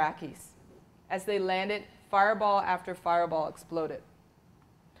on the Iraqis. As they landed, fireball after fireball exploded.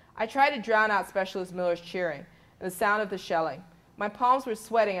 I tried to drown out Specialist Miller's cheering and the sound of the shelling. My palms were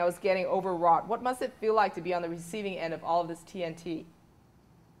sweating. I was getting overwrought. What must it feel like to be on the receiving end of all of this TNT?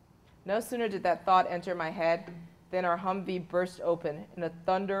 No sooner did that thought enter my head than our Humvee burst open in a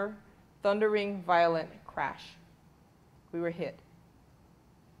thundering, violent crash. We were hit.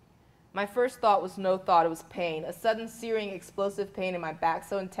 My first thought was no thought. It was pain, a sudden searing, explosive pain in my back,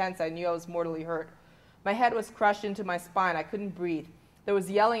 so intense I knew I was mortally hurt. My head was crushed into my spine. I couldn't breathe. There was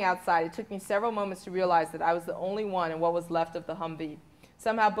yelling outside. It took me several moments to realize that I was the only one in what was left of the Humvee.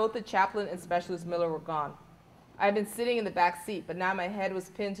 Somehow both the chaplain and Specialist Miller were gone. I had been sitting in the back seat, but now my head was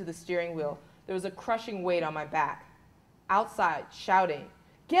pinned to the steering wheel. There was a crushing weight on my back. Outside, shouting,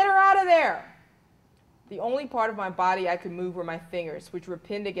 "Get her out of there!" The only part of my body I could move were my fingers, which were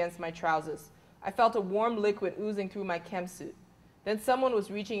pinned against my trousers. I felt a warm liquid oozing through my chem suit. Then someone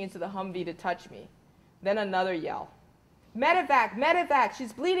was reaching into the Humvee to touch me. Then another yell. "Medevac, medevac,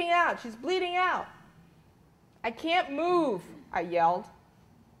 she's bleeding out, she's bleeding out." "I can't move," I yelled.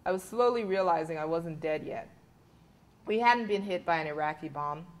 I was slowly realizing I wasn't dead yet. We hadn't been hit by an Iraqi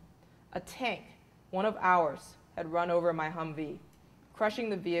bomb. A tank, one of ours, had run over my Humvee,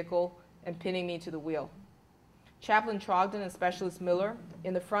 crushing the vehicle and pinning me to the wheel. Chaplain Trogdon and Specialist Miller,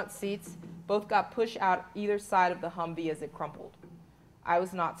 in the front seats, both got pushed out either side of the Humvee as it crumpled. I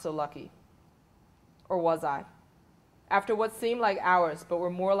was not so lucky. Or was I? After what seemed like hours, but were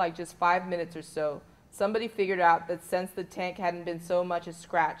more like just 5 minutes or so, somebody figured out that since the tank hadn't been so much as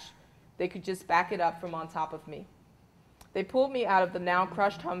scratched, they could just back it up from on top of me. They pulled me out of the now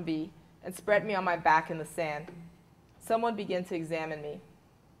crushed Humvee and spread me on my back in the sand. Someone began to examine me.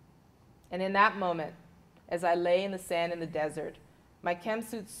 And in that moment, as I lay in the sand in the desert, my chem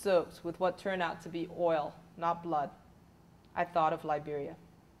suit soaked with what turned out to be oil, not blood, I thought of Liberia.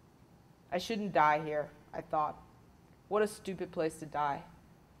 I shouldn't die here, I thought. What a stupid place to die.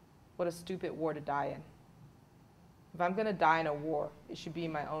 What a stupid war to die in. If I'm going to die in a war, it should be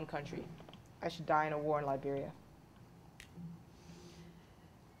in my own country. I should die in a war in Liberia.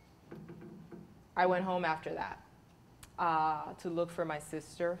 I went home after that to look for my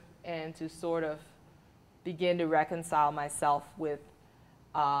sister and to sort of begin to reconcile myself with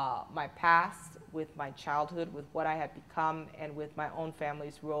my past, with my childhood, with what I had become, and with my own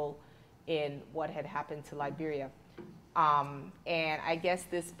family's role in what had happened to Liberia. And I guess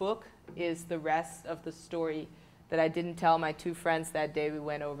this book is the rest of the story that I didn't tell my 2 friends that day we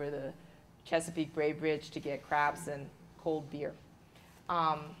went over the Chesapeake Bay Bridge to get crabs and cold beer.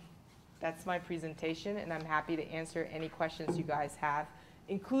 That's my presentation, and I'm happy to answer any questions you guys have,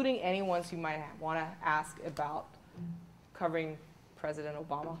 including any ones you might want to ask about covering President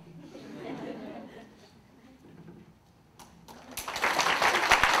Obama.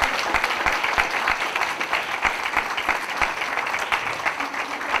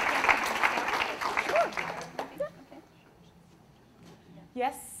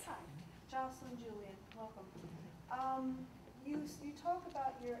 Yes? Hi, Jocelyn Julian, welcome. You talk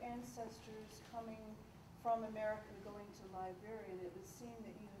about your ancestors coming from America going to Liberia, and it would seem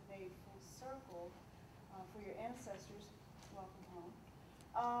that you have made full circle for your ancestors. Welcome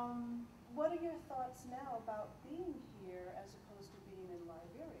home. What are your thoughts now about being here as opposed to being in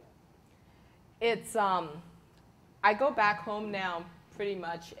Liberia? It's, I go back home now pretty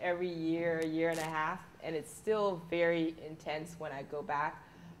much every year, a year and a half, and it's still very intense when I go back.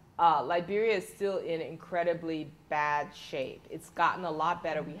 Liberia is still in incredibly bad shape. It's gotten a lot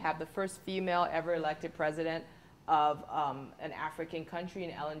better. We have the first female ever elected president of an African country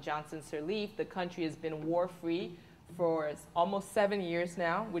in Ellen Johnson Sirleaf. The country has been war-free for almost 7 years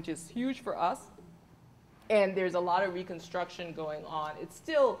now, which is huge for us. And there's a lot of reconstruction going on. It's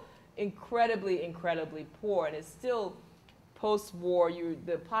still incredibly, incredibly poor, and it's still post-war.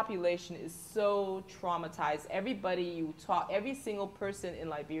 The population is so traumatized. Everybody you talk, every single person in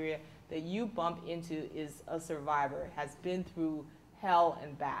Liberia that you bump into is a survivor, has been through hell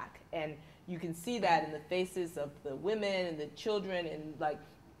and back. And you can see that in the faces of the women and the children and like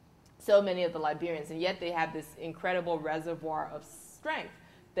so many of the Liberians, and yet they have this incredible reservoir of strength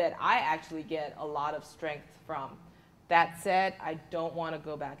that I actually get a lot of strength from. That said, I don't want to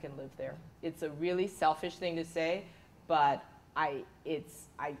go back and live there. It's a really selfish thing to say, but I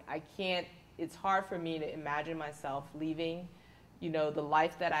can't, it's hard for me to imagine myself leaving, you know, the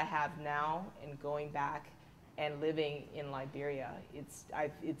life that I have now and going back and living in Liberia.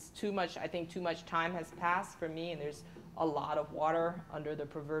 It's too much, I think too much time has passed for me, and there's a lot of water under the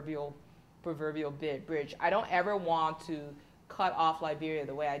proverbial bridge. I don't ever want to cut off Liberia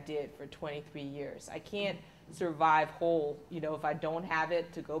the way I did for 23 years. I can't survive whole, you know, if I don't have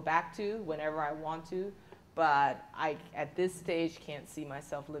it to go back to whenever I want to, but I, at this stage, can't see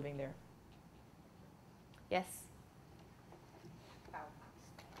myself living there. Yes?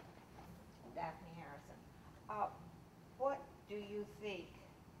 Daphne Harrison. What do you think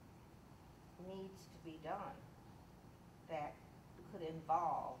needs to be done that could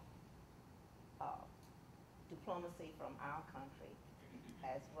involve diplomacy from our country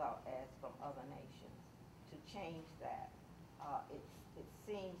as well as from other nations to change that? It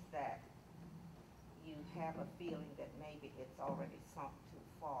seems that you have a feeling that maybe it's already sunk too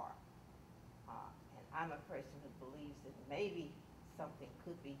far. And I'm a person who believes that maybe something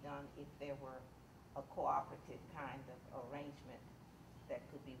could be done if there were a cooperative kind of arrangement that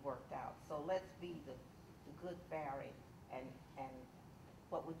could be worked out. So let's be the good fairy, and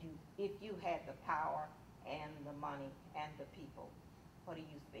what would you, if you had the power and the money and the people, what do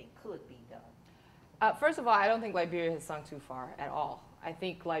you think could be done? First of all, I don't think Liberia has sunk too far at all. I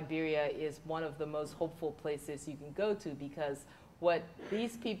think Liberia is one of the most hopeful places you can go to, because what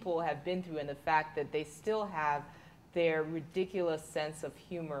these people have been through and the fact that they still have their ridiculous sense of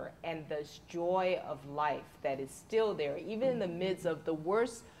humor and the joy of life that is still there, even in the midst of the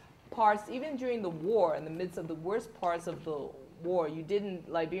worst parts, even during the war, in the midst of the worst parts of the war,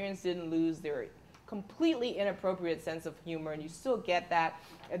 Liberians didn't lose their completely inappropriate sense of humor, and you still get that.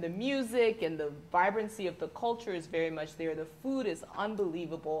 And the music and the vibrancy of the culture is very much there. The food is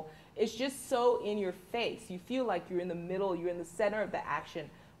unbelievable. It's just so in your face. You feel like you're in the middle, you're in the center of the action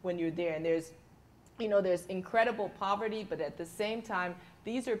when you're there. And there's, you know, there's incredible poverty, but at the same time,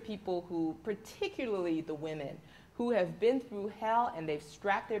 these are people who, particularly the women, who have been through hell, and they've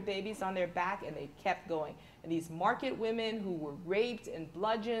strapped their babies on their back and they've kept going. And these market women who were raped and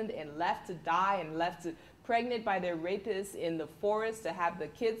bludgeoned and left to die and left pregnant by their rapists in the forest to have the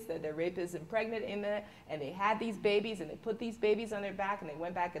kids that their rapists impregnated in there, and they had these babies and they put these babies on their back and they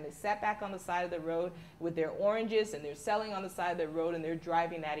went back and they sat back on the side of the road with their oranges, and they're selling on the side of the road and they're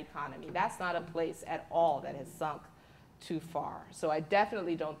driving that economy. That's not a place at all that has sunk too far. So I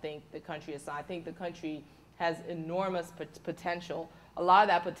definitely don't think the country has sunk. I think the country has enormous potential. A lot of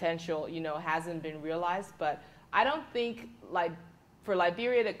that potential, you know, hasn't been realized, but I don't think, like, for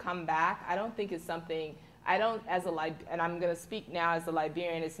Liberia to come back, I don't think it's something, and I'm going to speak now as a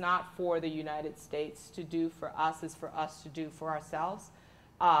Liberian, it's not for the United States to do for us, it's for us to do for ourselves.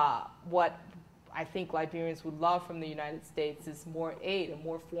 What I think Liberians would love from the United States is more aid, and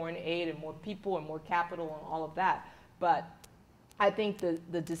more foreign aid, and more people, and more capital, and all of that. But I think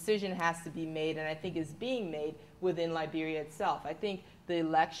the decision has to be made, and I think is being made within Liberia itself. I think the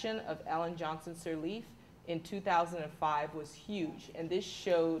election of Ellen Johnson Sirleaf in 2005 was huge, and this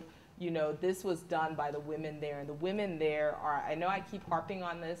showed, you know, this was done by the women there, and the women there are, I know I keep harping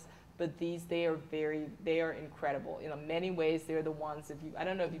on this, but they are incredible. In many ways, they're the ones, I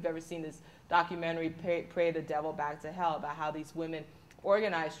don't know if you've ever seen this documentary, Pray the Devil Back to Hell, about how these women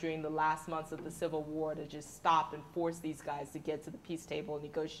organized during the last months of the Civil War to just stop and force these guys to get to the peace table and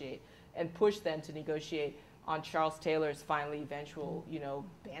negotiate, and push them to negotiate on Charles Taylor's eventual, you know,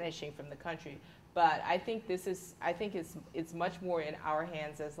 banishing from the country. But I think it's much more in our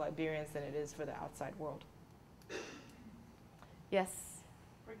hands as Liberians than it is for the outside world. Yes?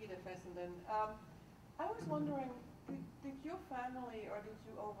 Brigitte Fessenden, I was wondering, did your family, or did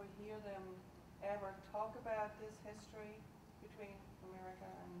you overhear them ever talk about this history between America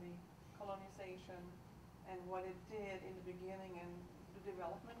and the colonization and what it did in the beginning and the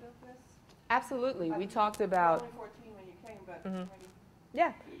development of this? Absolutely. We talked about... You were only 14 when you came, but...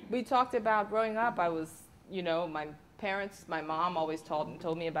 Yeah, we talked about growing up. I was, you know, my mom always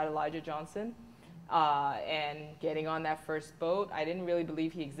told me about Elijah Johnson and getting on that first boat. I didn't really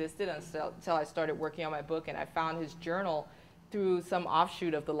believe he existed until I started working on my book, and I found his journal through some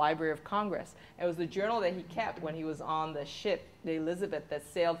offshoot of the Library of Congress. It was the journal that he kept when he was on the ship, the Elizabeth, that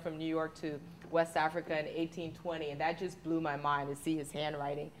sailed from New York to West Africa in 1820, and that just blew my mind to see his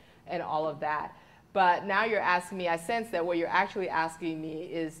handwriting and all of that. But now you're asking me, I sense that what you're actually asking me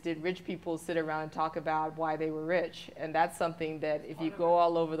is, did rich people sit around and talk about why they were rich? And that's something that if you go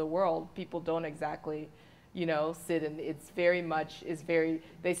all over the world, people don't exactly, you know, sit, and it's very much,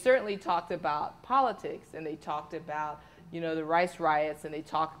 they certainly talked about politics, and they talked about, you know, the rice riots, and they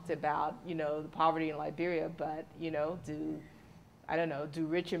talked about, you know, the poverty in Liberia, but, you know, I don't know, do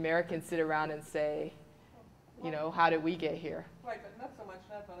rich Americans sit around and say, you know, how did we get here? Right, but not so much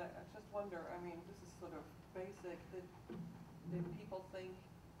that, but I just wonder, I mean, this is sort of basic, did people think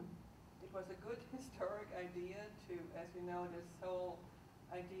it was a good historic idea to, as you know, this whole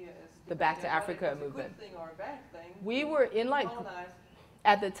idea is the Back to Africa movement. A good thing or a bad thing. We were in like,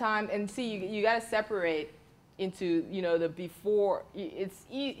 at the time, and see, you got to separate into, you know, the before, let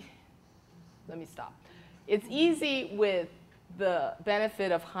me stop. It's easy with the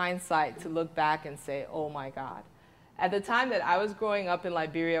benefit of hindsight to look back and say, oh my God. At the time that I was growing up in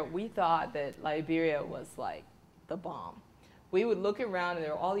Liberia, we thought that Liberia was like the bomb. We would look around and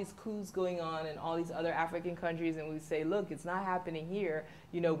there were all these coups going on in all these other African countries, and we'd say, look, it's not happening here.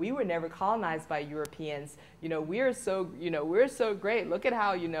 You know, we were never colonized by Europeans. You know, we're so great. Look at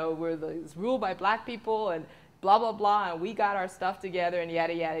how, you know, it's ruled by black people and blah, blah, blah, and we got our stuff together and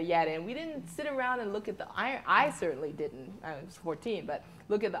yada, yada, yada. And we didn't sit around and look at the irony. I certainly didn't. I was 14, but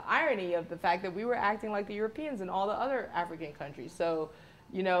look at the irony of the fact that we were acting like the Europeans in all the other African countries. So,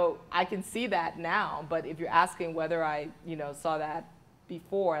 you know, I can see that now, but if you're asking whether I, you know, saw that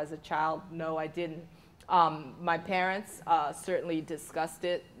before as a child, no, I didn't. My parents certainly discussed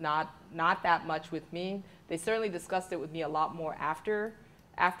it, not that much with me. They certainly discussed it with me a lot more after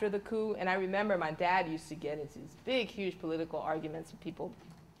the coup. And I remember my dad used to get into these big, huge political arguments with people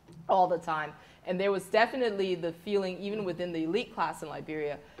all the time. And there was definitely the feeling, even within the elite class in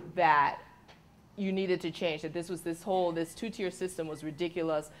Liberia, that you needed to change, that this two-tier system was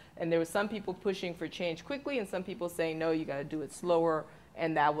ridiculous, and there were some people pushing for change quickly and some people saying, no, you got to do it slower,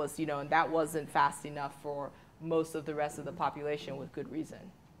 and that was, you know, and that wasn't fast enough for most of the rest of the population with good reason.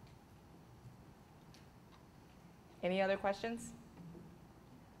 Any other questions?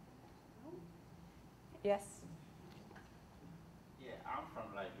 Yes? Yeah, I'm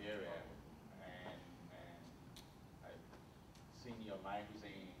from Liberia, and I've seen your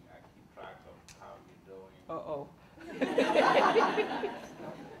magazine. I keep track of how you're doing. Uh-oh.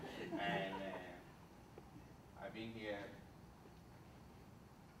 And I've been here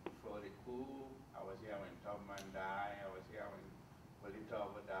before the coup. I was here when Tubman died. I was here when Willie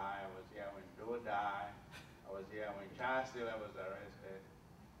Tubman died. I was here when Doe died. I was here when Charles Taylor was arrested.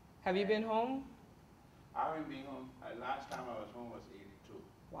 Have you been home? I haven't been home. Last time I was home was 82.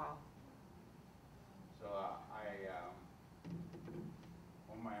 Wow. So I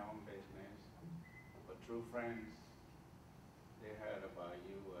own my own business, but through friends, they heard about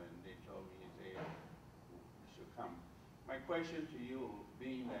you and they told me, they you should come. My question to you,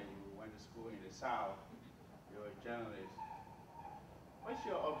 being that you went to school in the South, you're a journalist, what's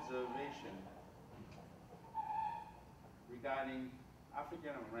your observation regarding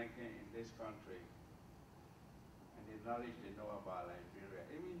African American in this country and the knowledge they know about Liberia,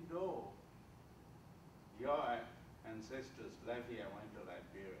 even though your ancestors left here and went to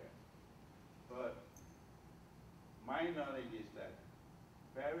Liberia? But my knowledge is that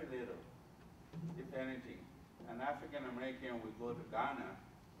very little, if anything, an African American will go to Ghana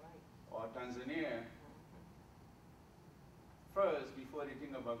or Tanzania first before they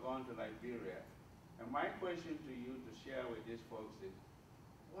think about going to Liberia. And my question to you to share with these folks is,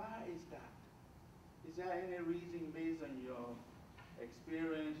 why is that? Is there any reason based on your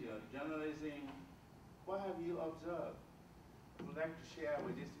experience, your journalism? What have you observed? I would like to share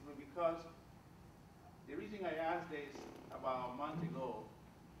with these people, because the reason I asked this, about a month ago,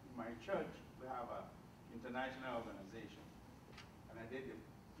 in my church, we have an international organization, and I did a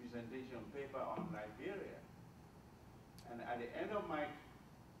presentation paper on Liberia. And at the end of my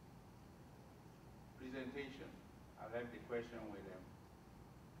presentation, I left the question with them.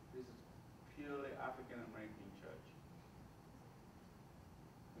 This is purely African American church.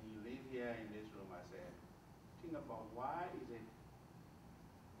 When you live here in this room, I said, think about why is it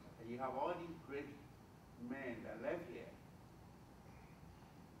that you have all these great men that left here,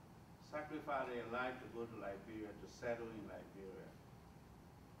 sacrifice their life to go to Liberia, to settle in Liberia.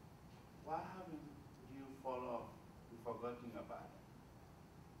 Why haven't you followed up and forgotten about it?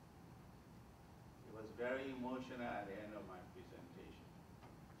 It was very emotional at the end of my presentation.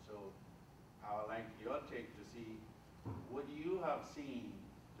 So I would like your take to see, would what you have seen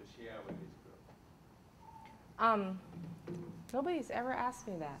to share with this group? Nobody's ever asked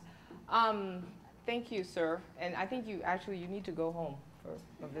me that. Thank you, sir. And I think you need to go home for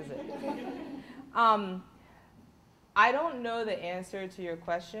a visit. I don't know the answer to your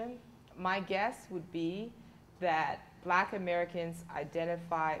question. My guess would be that Black Americans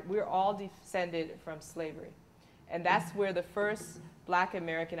we're all descended from slavery. And that's where the first Black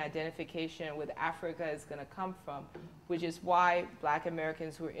American identification with Africa is going to come from, which is why Black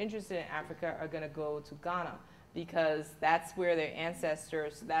Americans who are interested in Africa are going to go to Ghana, because that's where their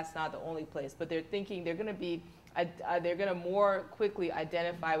ancestors, that's not the only place, but they're thinking they're going to more quickly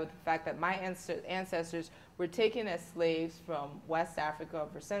identify with the fact that my ancestors were taken as slaves from West Africa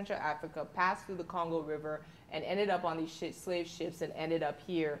or Central Africa, passed through the Congo River, and ended up on these slave ships and ended up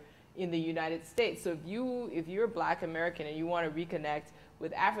here in the United States. So if you're a Black American and you want to reconnect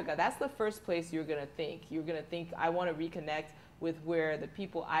with Africa, that's the first place you're going to think. You're going to think, I want to reconnect with where the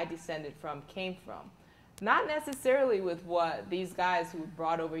people I descended from came from. Not necessarily with what these guys who were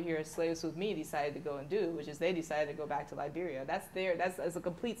brought over here as slaves with me decided to go and do, which is they decided to go back to Liberia. That's a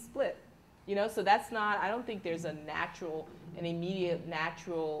complete split. You know, so that's not, I don't think there's an immediate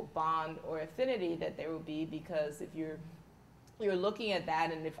natural bond or affinity that there will be, because if you're looking at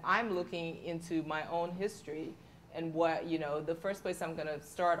that, and if I'm looking into my own history and what, the first place I'm going to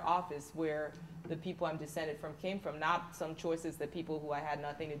start off is where the people I'm descended from came from, not some choices that people who I had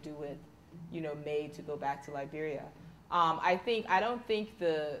nothing to do with, made to go back to Liberia. I don't think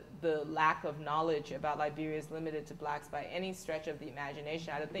the lack of knowledge about Liberia is limited to Blacks by any stretch of the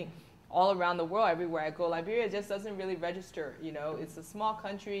imagination. I don't think all around the world, everywhere I go, Liberia just doesn't really register. It's a small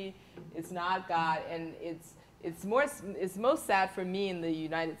country. It's not got, and it's most sad for me in the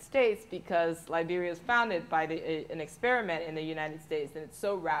United States, because Liberia is founded by an experiment in the United States, and it's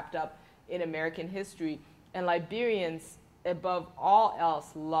so wrapped up in American history. And Liberians, above all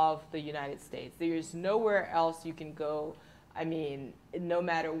else, love the United States. There is nowhere else you can go. I mean, no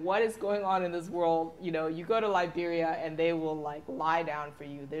matter what is going on in this world, you go to Liberia and they will lie down for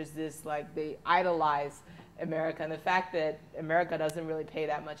you. There's this, they idolize America. And the fact that America doesn't really pay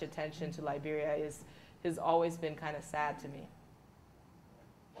that much attention to Liberia has always been kind of sad to me.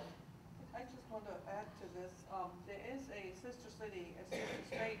 I just want to add to this. There is a sister state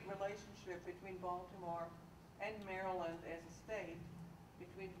relationship between Baltimore and Maryland as a state,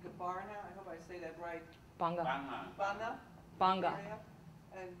 between Gabarna, I hope I say that right. Banga. Banga. Area.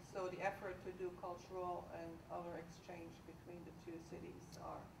 And so the effort to do cultural and other exchange between the two cities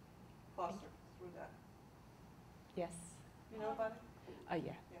are fostered through that. Yes. You know about it?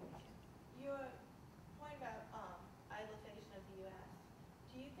 Yeah. Your point about idolization of the U.S.,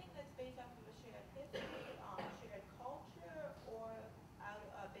 do you think that's based off of a shared history, shared culture, or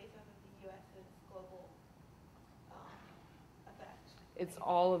based off of the U.S.'s global effect? It's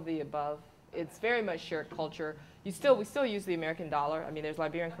all of the above. It's very much shared culture. We still use the American dollar. I mean, there's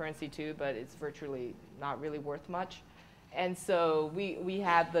Liberian currency too, but it's virtually not really worth much. And so we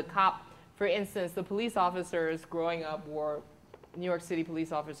had for instance, the police officers growing up wore New York City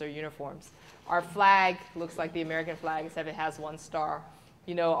police officer uniforms. Our flag looks like the American flag, except it has one star.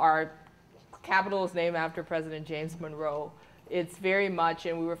 Our Capitol is named after President James Monroe. It's very much,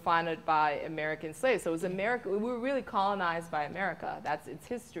 and we were founded by American slaves. So it was America. We were really colonized by America. That's its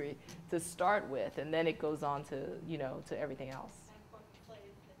history to start with, and then it goes on to, to everything else. And of course, it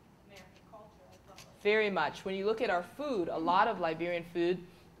plays the American culture as well. Very much. When you look at our food, a lot of Liberian food,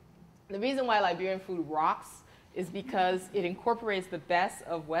 the reason why Liberian food rocks is because it incorporates the best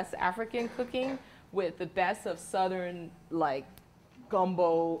of West African cooking with the best of Southern,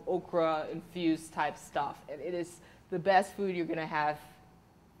 gumbo, okra infused type stuff. And it is the best food you're going to have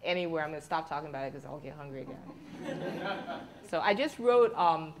anywhere. I'm going to stop talking about it because I'll get hungry again. So I just wrote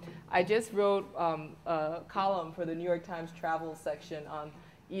a column for the New York Times travel section on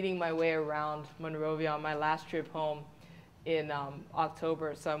eating my way around Monrovia on my last trip home in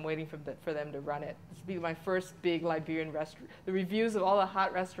October. So I'm waiting for them to run it. This will be my first big Liberian restaurant. The reviews of all the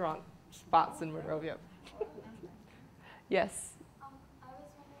hot restaurant spots in Monrovia. Yes. I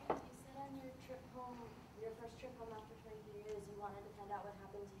was wondering, you said on your trip home, your first trip home after 23 years, you wanted to find out what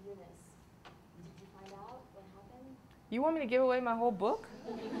happened to Eunice. Did you find out what happened? You want me to give away my whole book?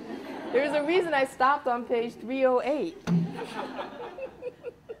 There's a reason I stopped on page 308.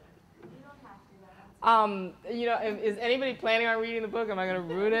 Is anybody planning on reading the book? Am I going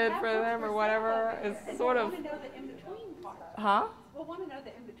to ruin it for them or whatever? It's sort of. We want to know the in-between part. Huh? We'll want to know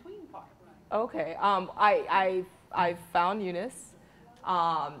the in-between part. Okay. I found Eunice.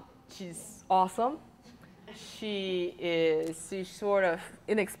 She's awesome. She sort of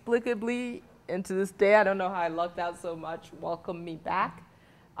inexplicably and to this day, I don't know how I lucked out so much, welcomed me back.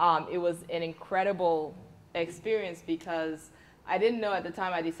 It was an incredible experience because I didn't know at the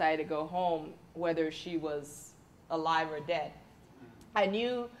time I decided to go home whether she was alive or dead. I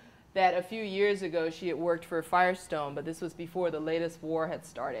knew that a few years ago she had worked for Firestone, but this was before the latest war had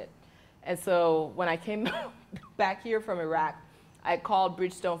started. And so when I came back here from Iraq, I called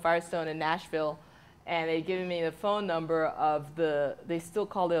Bridgestone Firestone in Nashville, and they'd given me the phone number of they still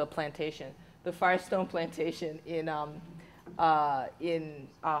called it a plantation, the Firestone plantation in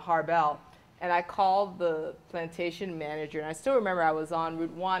Harbel. And I called the plantation manager, and I still remember I was on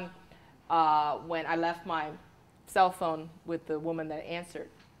Route 1 when I left my cell phone with the woman that answered.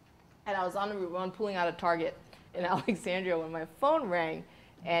 And I was on Route 1 pulling out a Target in Alexandria when my phone rang,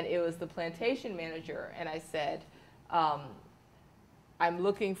 and it was the plantation manager. And I said, I'm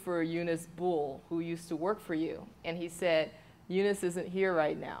looking for Eunice Bull, who used to work for you. And he said, Eunice isn't here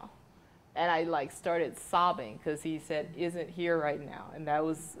right now. And I like started sobbing because he said, isn't here right now. And that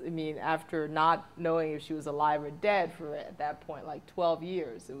was, I mean, after not knowing if she was alive or dead for at that point, like 12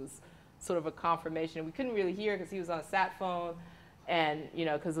 years, it was sort of a confirmation. We couldn't really hear because he was on a sat phone, and, you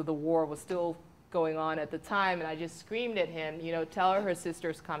know, because of the war was still going on at the time. And I just screamed at him, you know, tell her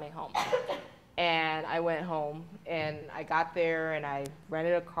sister's coming home. And I went home, and I got there, and I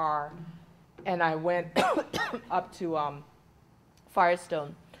rented a car, and I went up to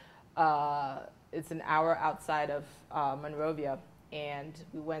Firestone. It's an hour outside of Monrovia, and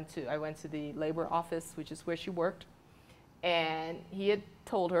I went to the labor office, which is where she worked, and he had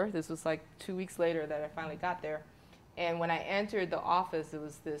told her, this was like 2 weeks later that I finally got there, and when I entered the office, it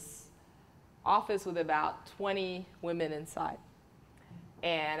was this office with about 20 women inside,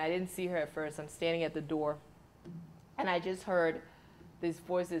 and I didn't see her at first. I'm standing at the door, and I just heard these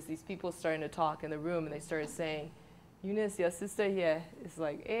voices, these people starting to talk in the room, and they started saying, Eunice, your sister here. It's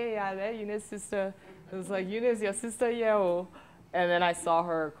like, hey, Ale, Eunice, sister. It was like, Eunice, your sister here. Oh. And then I saw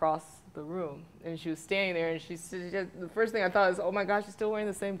her across the room, and she was standing there, and she just, the first thing I thought was, oh my gosh, she's still wearing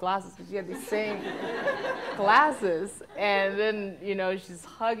the same glasses, because she had these same glasses. And then, you know, she's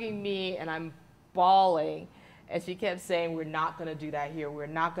hugging me, and I'm bawling, and she kept saying, we're not going to do that here. We're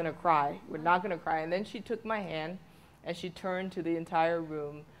not going to cry. We're not going to cry. And then she took my hand, and she turned to the entire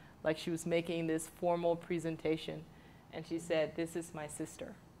room like she was making this formal presentation. And she said, this is my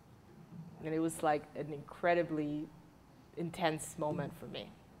sister. And it was like an incredibly intense moment for me.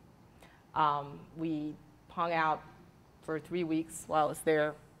 We hung out for 3 weeks while I was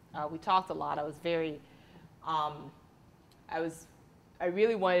there. We talked a lot. I was very, I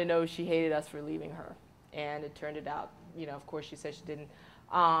really wanted to know if she hated us for leaving her. And it turned out, you know, of course she said she didn't.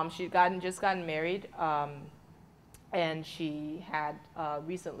 She'd just gotten married, and she had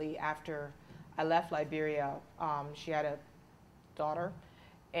recently, after I left Liberia, she had a daughter,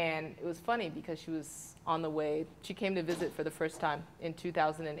 and it was funny because she was on the way. She came to visit for the first time in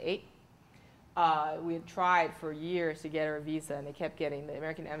 2008. We had tried for years to get her a visa, and the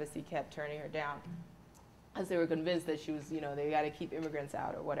American embassy kept turning her down, as they were convinced that she was, you know, they got to keep immigrants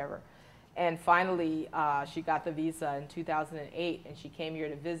out or whatever. And finally, she got the visa in 2008, and she came here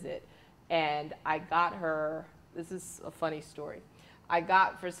to visit, and I got her, this is a funny story. I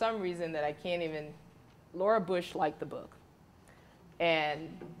got, for some reason that I can't even, Laura Bush liked the book.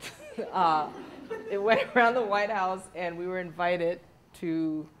 And it went around the White House, and we were invited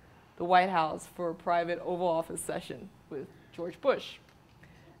to the White House for a private Oval Office session with George Bush.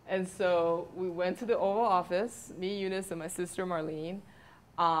 And so we went to the Oval Office, me, Eunice, and my sister Marlene,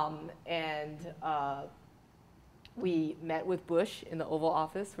 and we met with Bush in the Oval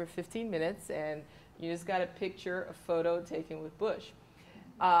Office for 15 minutes, and Eunice got a picture, a photo taken with Bush.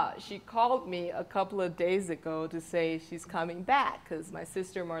 She called me a couple of days ago to say she's coming back because my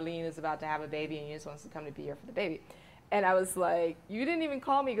sister Marlene is about to have a baby, and Eunice wants to come to be here for the baby. And I was like, you didn't even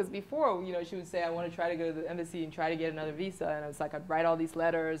call me, because before, you know, she would say, I want to try to go to the embassy and try to get another visa. And I was like, I'd write all these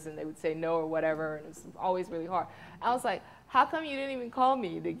letters, and they would say no or whatever, and it was always really hard. I was like, how come you didn't even call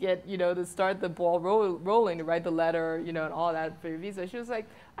me to get, you know, to start the ball rolling, to write the letter, you know, and all that for your visa? She was like,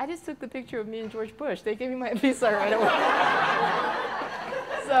 I just took the picture of me and George Bush. They gave me my visa right away.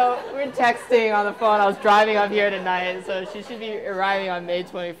 So we're texting on the phone. I was driving up here tonight, so she should be arriving on May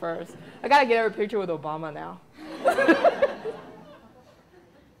 21st. I got to get her a picture with Obama now.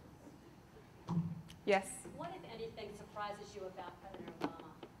 Yes? What, if anything, surprises you about President Obama?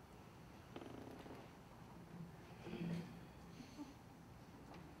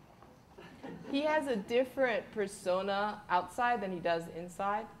 He has a different persona outside than he does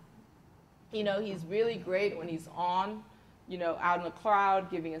inside. You know, he's really great when he's on, you know, out in the crowd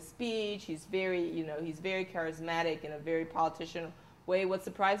giving a speech. He's very, you know, he's very charismatic and a very politician way, what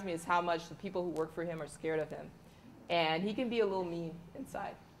surprised me is how much the people who work for him are scared of him. And he can be a little mean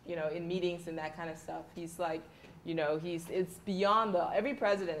inside, you know, in meetings and that kind of stuff. He's like, you know, it's beyond every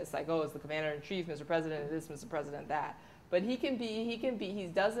president is like, oh, it's the commander-in-chief, Mr. President this, Mr. President that. But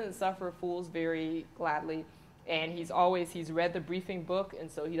he doesn't suffer fools very gladly. And he's read the briefing book, and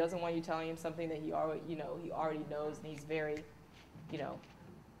so he doesn't want you telling him something that he already knows, and he's very, you know,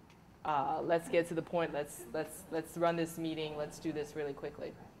 let's get to the point, let's run this meeting, let's do this really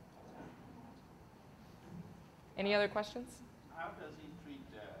quickly. Any other questions? How does he treat,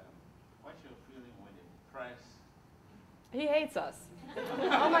 what's your feeling with the press? He hates us.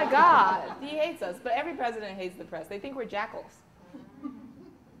 Oh my God, he hates us. But every president hates the press. They think we're jackals.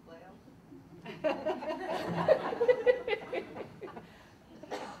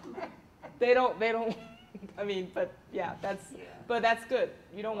 They don't, I mean, but yeah, but that's good.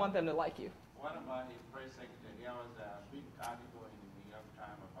 You don't want them to like you. What about his press secretary? There was a big article in the New York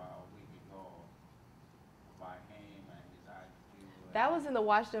Times about a week ago about him and his attitude. That was in the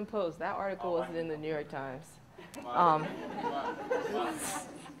Washington Post. That article wasn't in the New York Times. But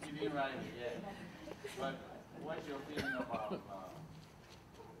you didn't write it yet. But what's your feeling about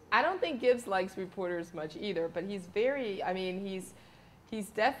I don't think Gibbs likes reporters much either, but he's very, I mean, he's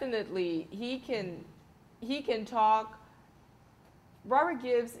definitely, he can talk. Robert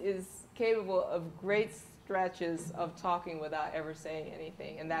Gibbs is capable of great stretches of talking without ever saying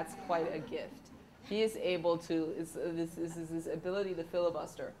anything, and that's quite a gift. He is able to, this is his ability to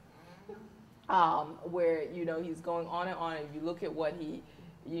filibuster, where, you know, he's going on and on. If you look at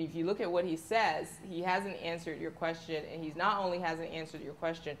what he says, he hasn't answered your question, and he's not only hasn't answered your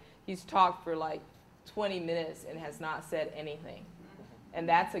question, he's talked for like 20 minutes and has not said anything. And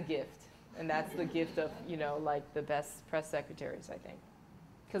that's a gift. And that's the gift of, you know, like the best press secretaries, I think.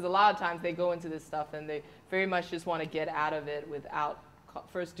 Because a lot of times they go into this stuff and they very much just want to get out of it without,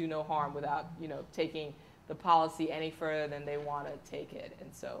 first do no harm, without, you know, taking the policy any further than they want to take it.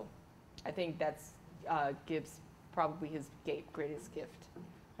 And so I think that's Gibbs probably his greatest gift.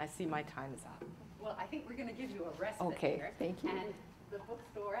 I see my time is up. Well, I think we're going to give you a respite here. Thank you. And the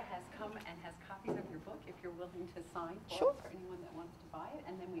bookstore has come and has copies of your book if you're willing to sign Sure. for anyone that wants to buy it.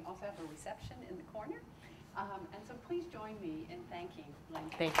 And then we also have a reception in the corner. And so please join me in thanking Helene.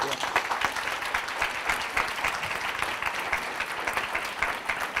 Thank you.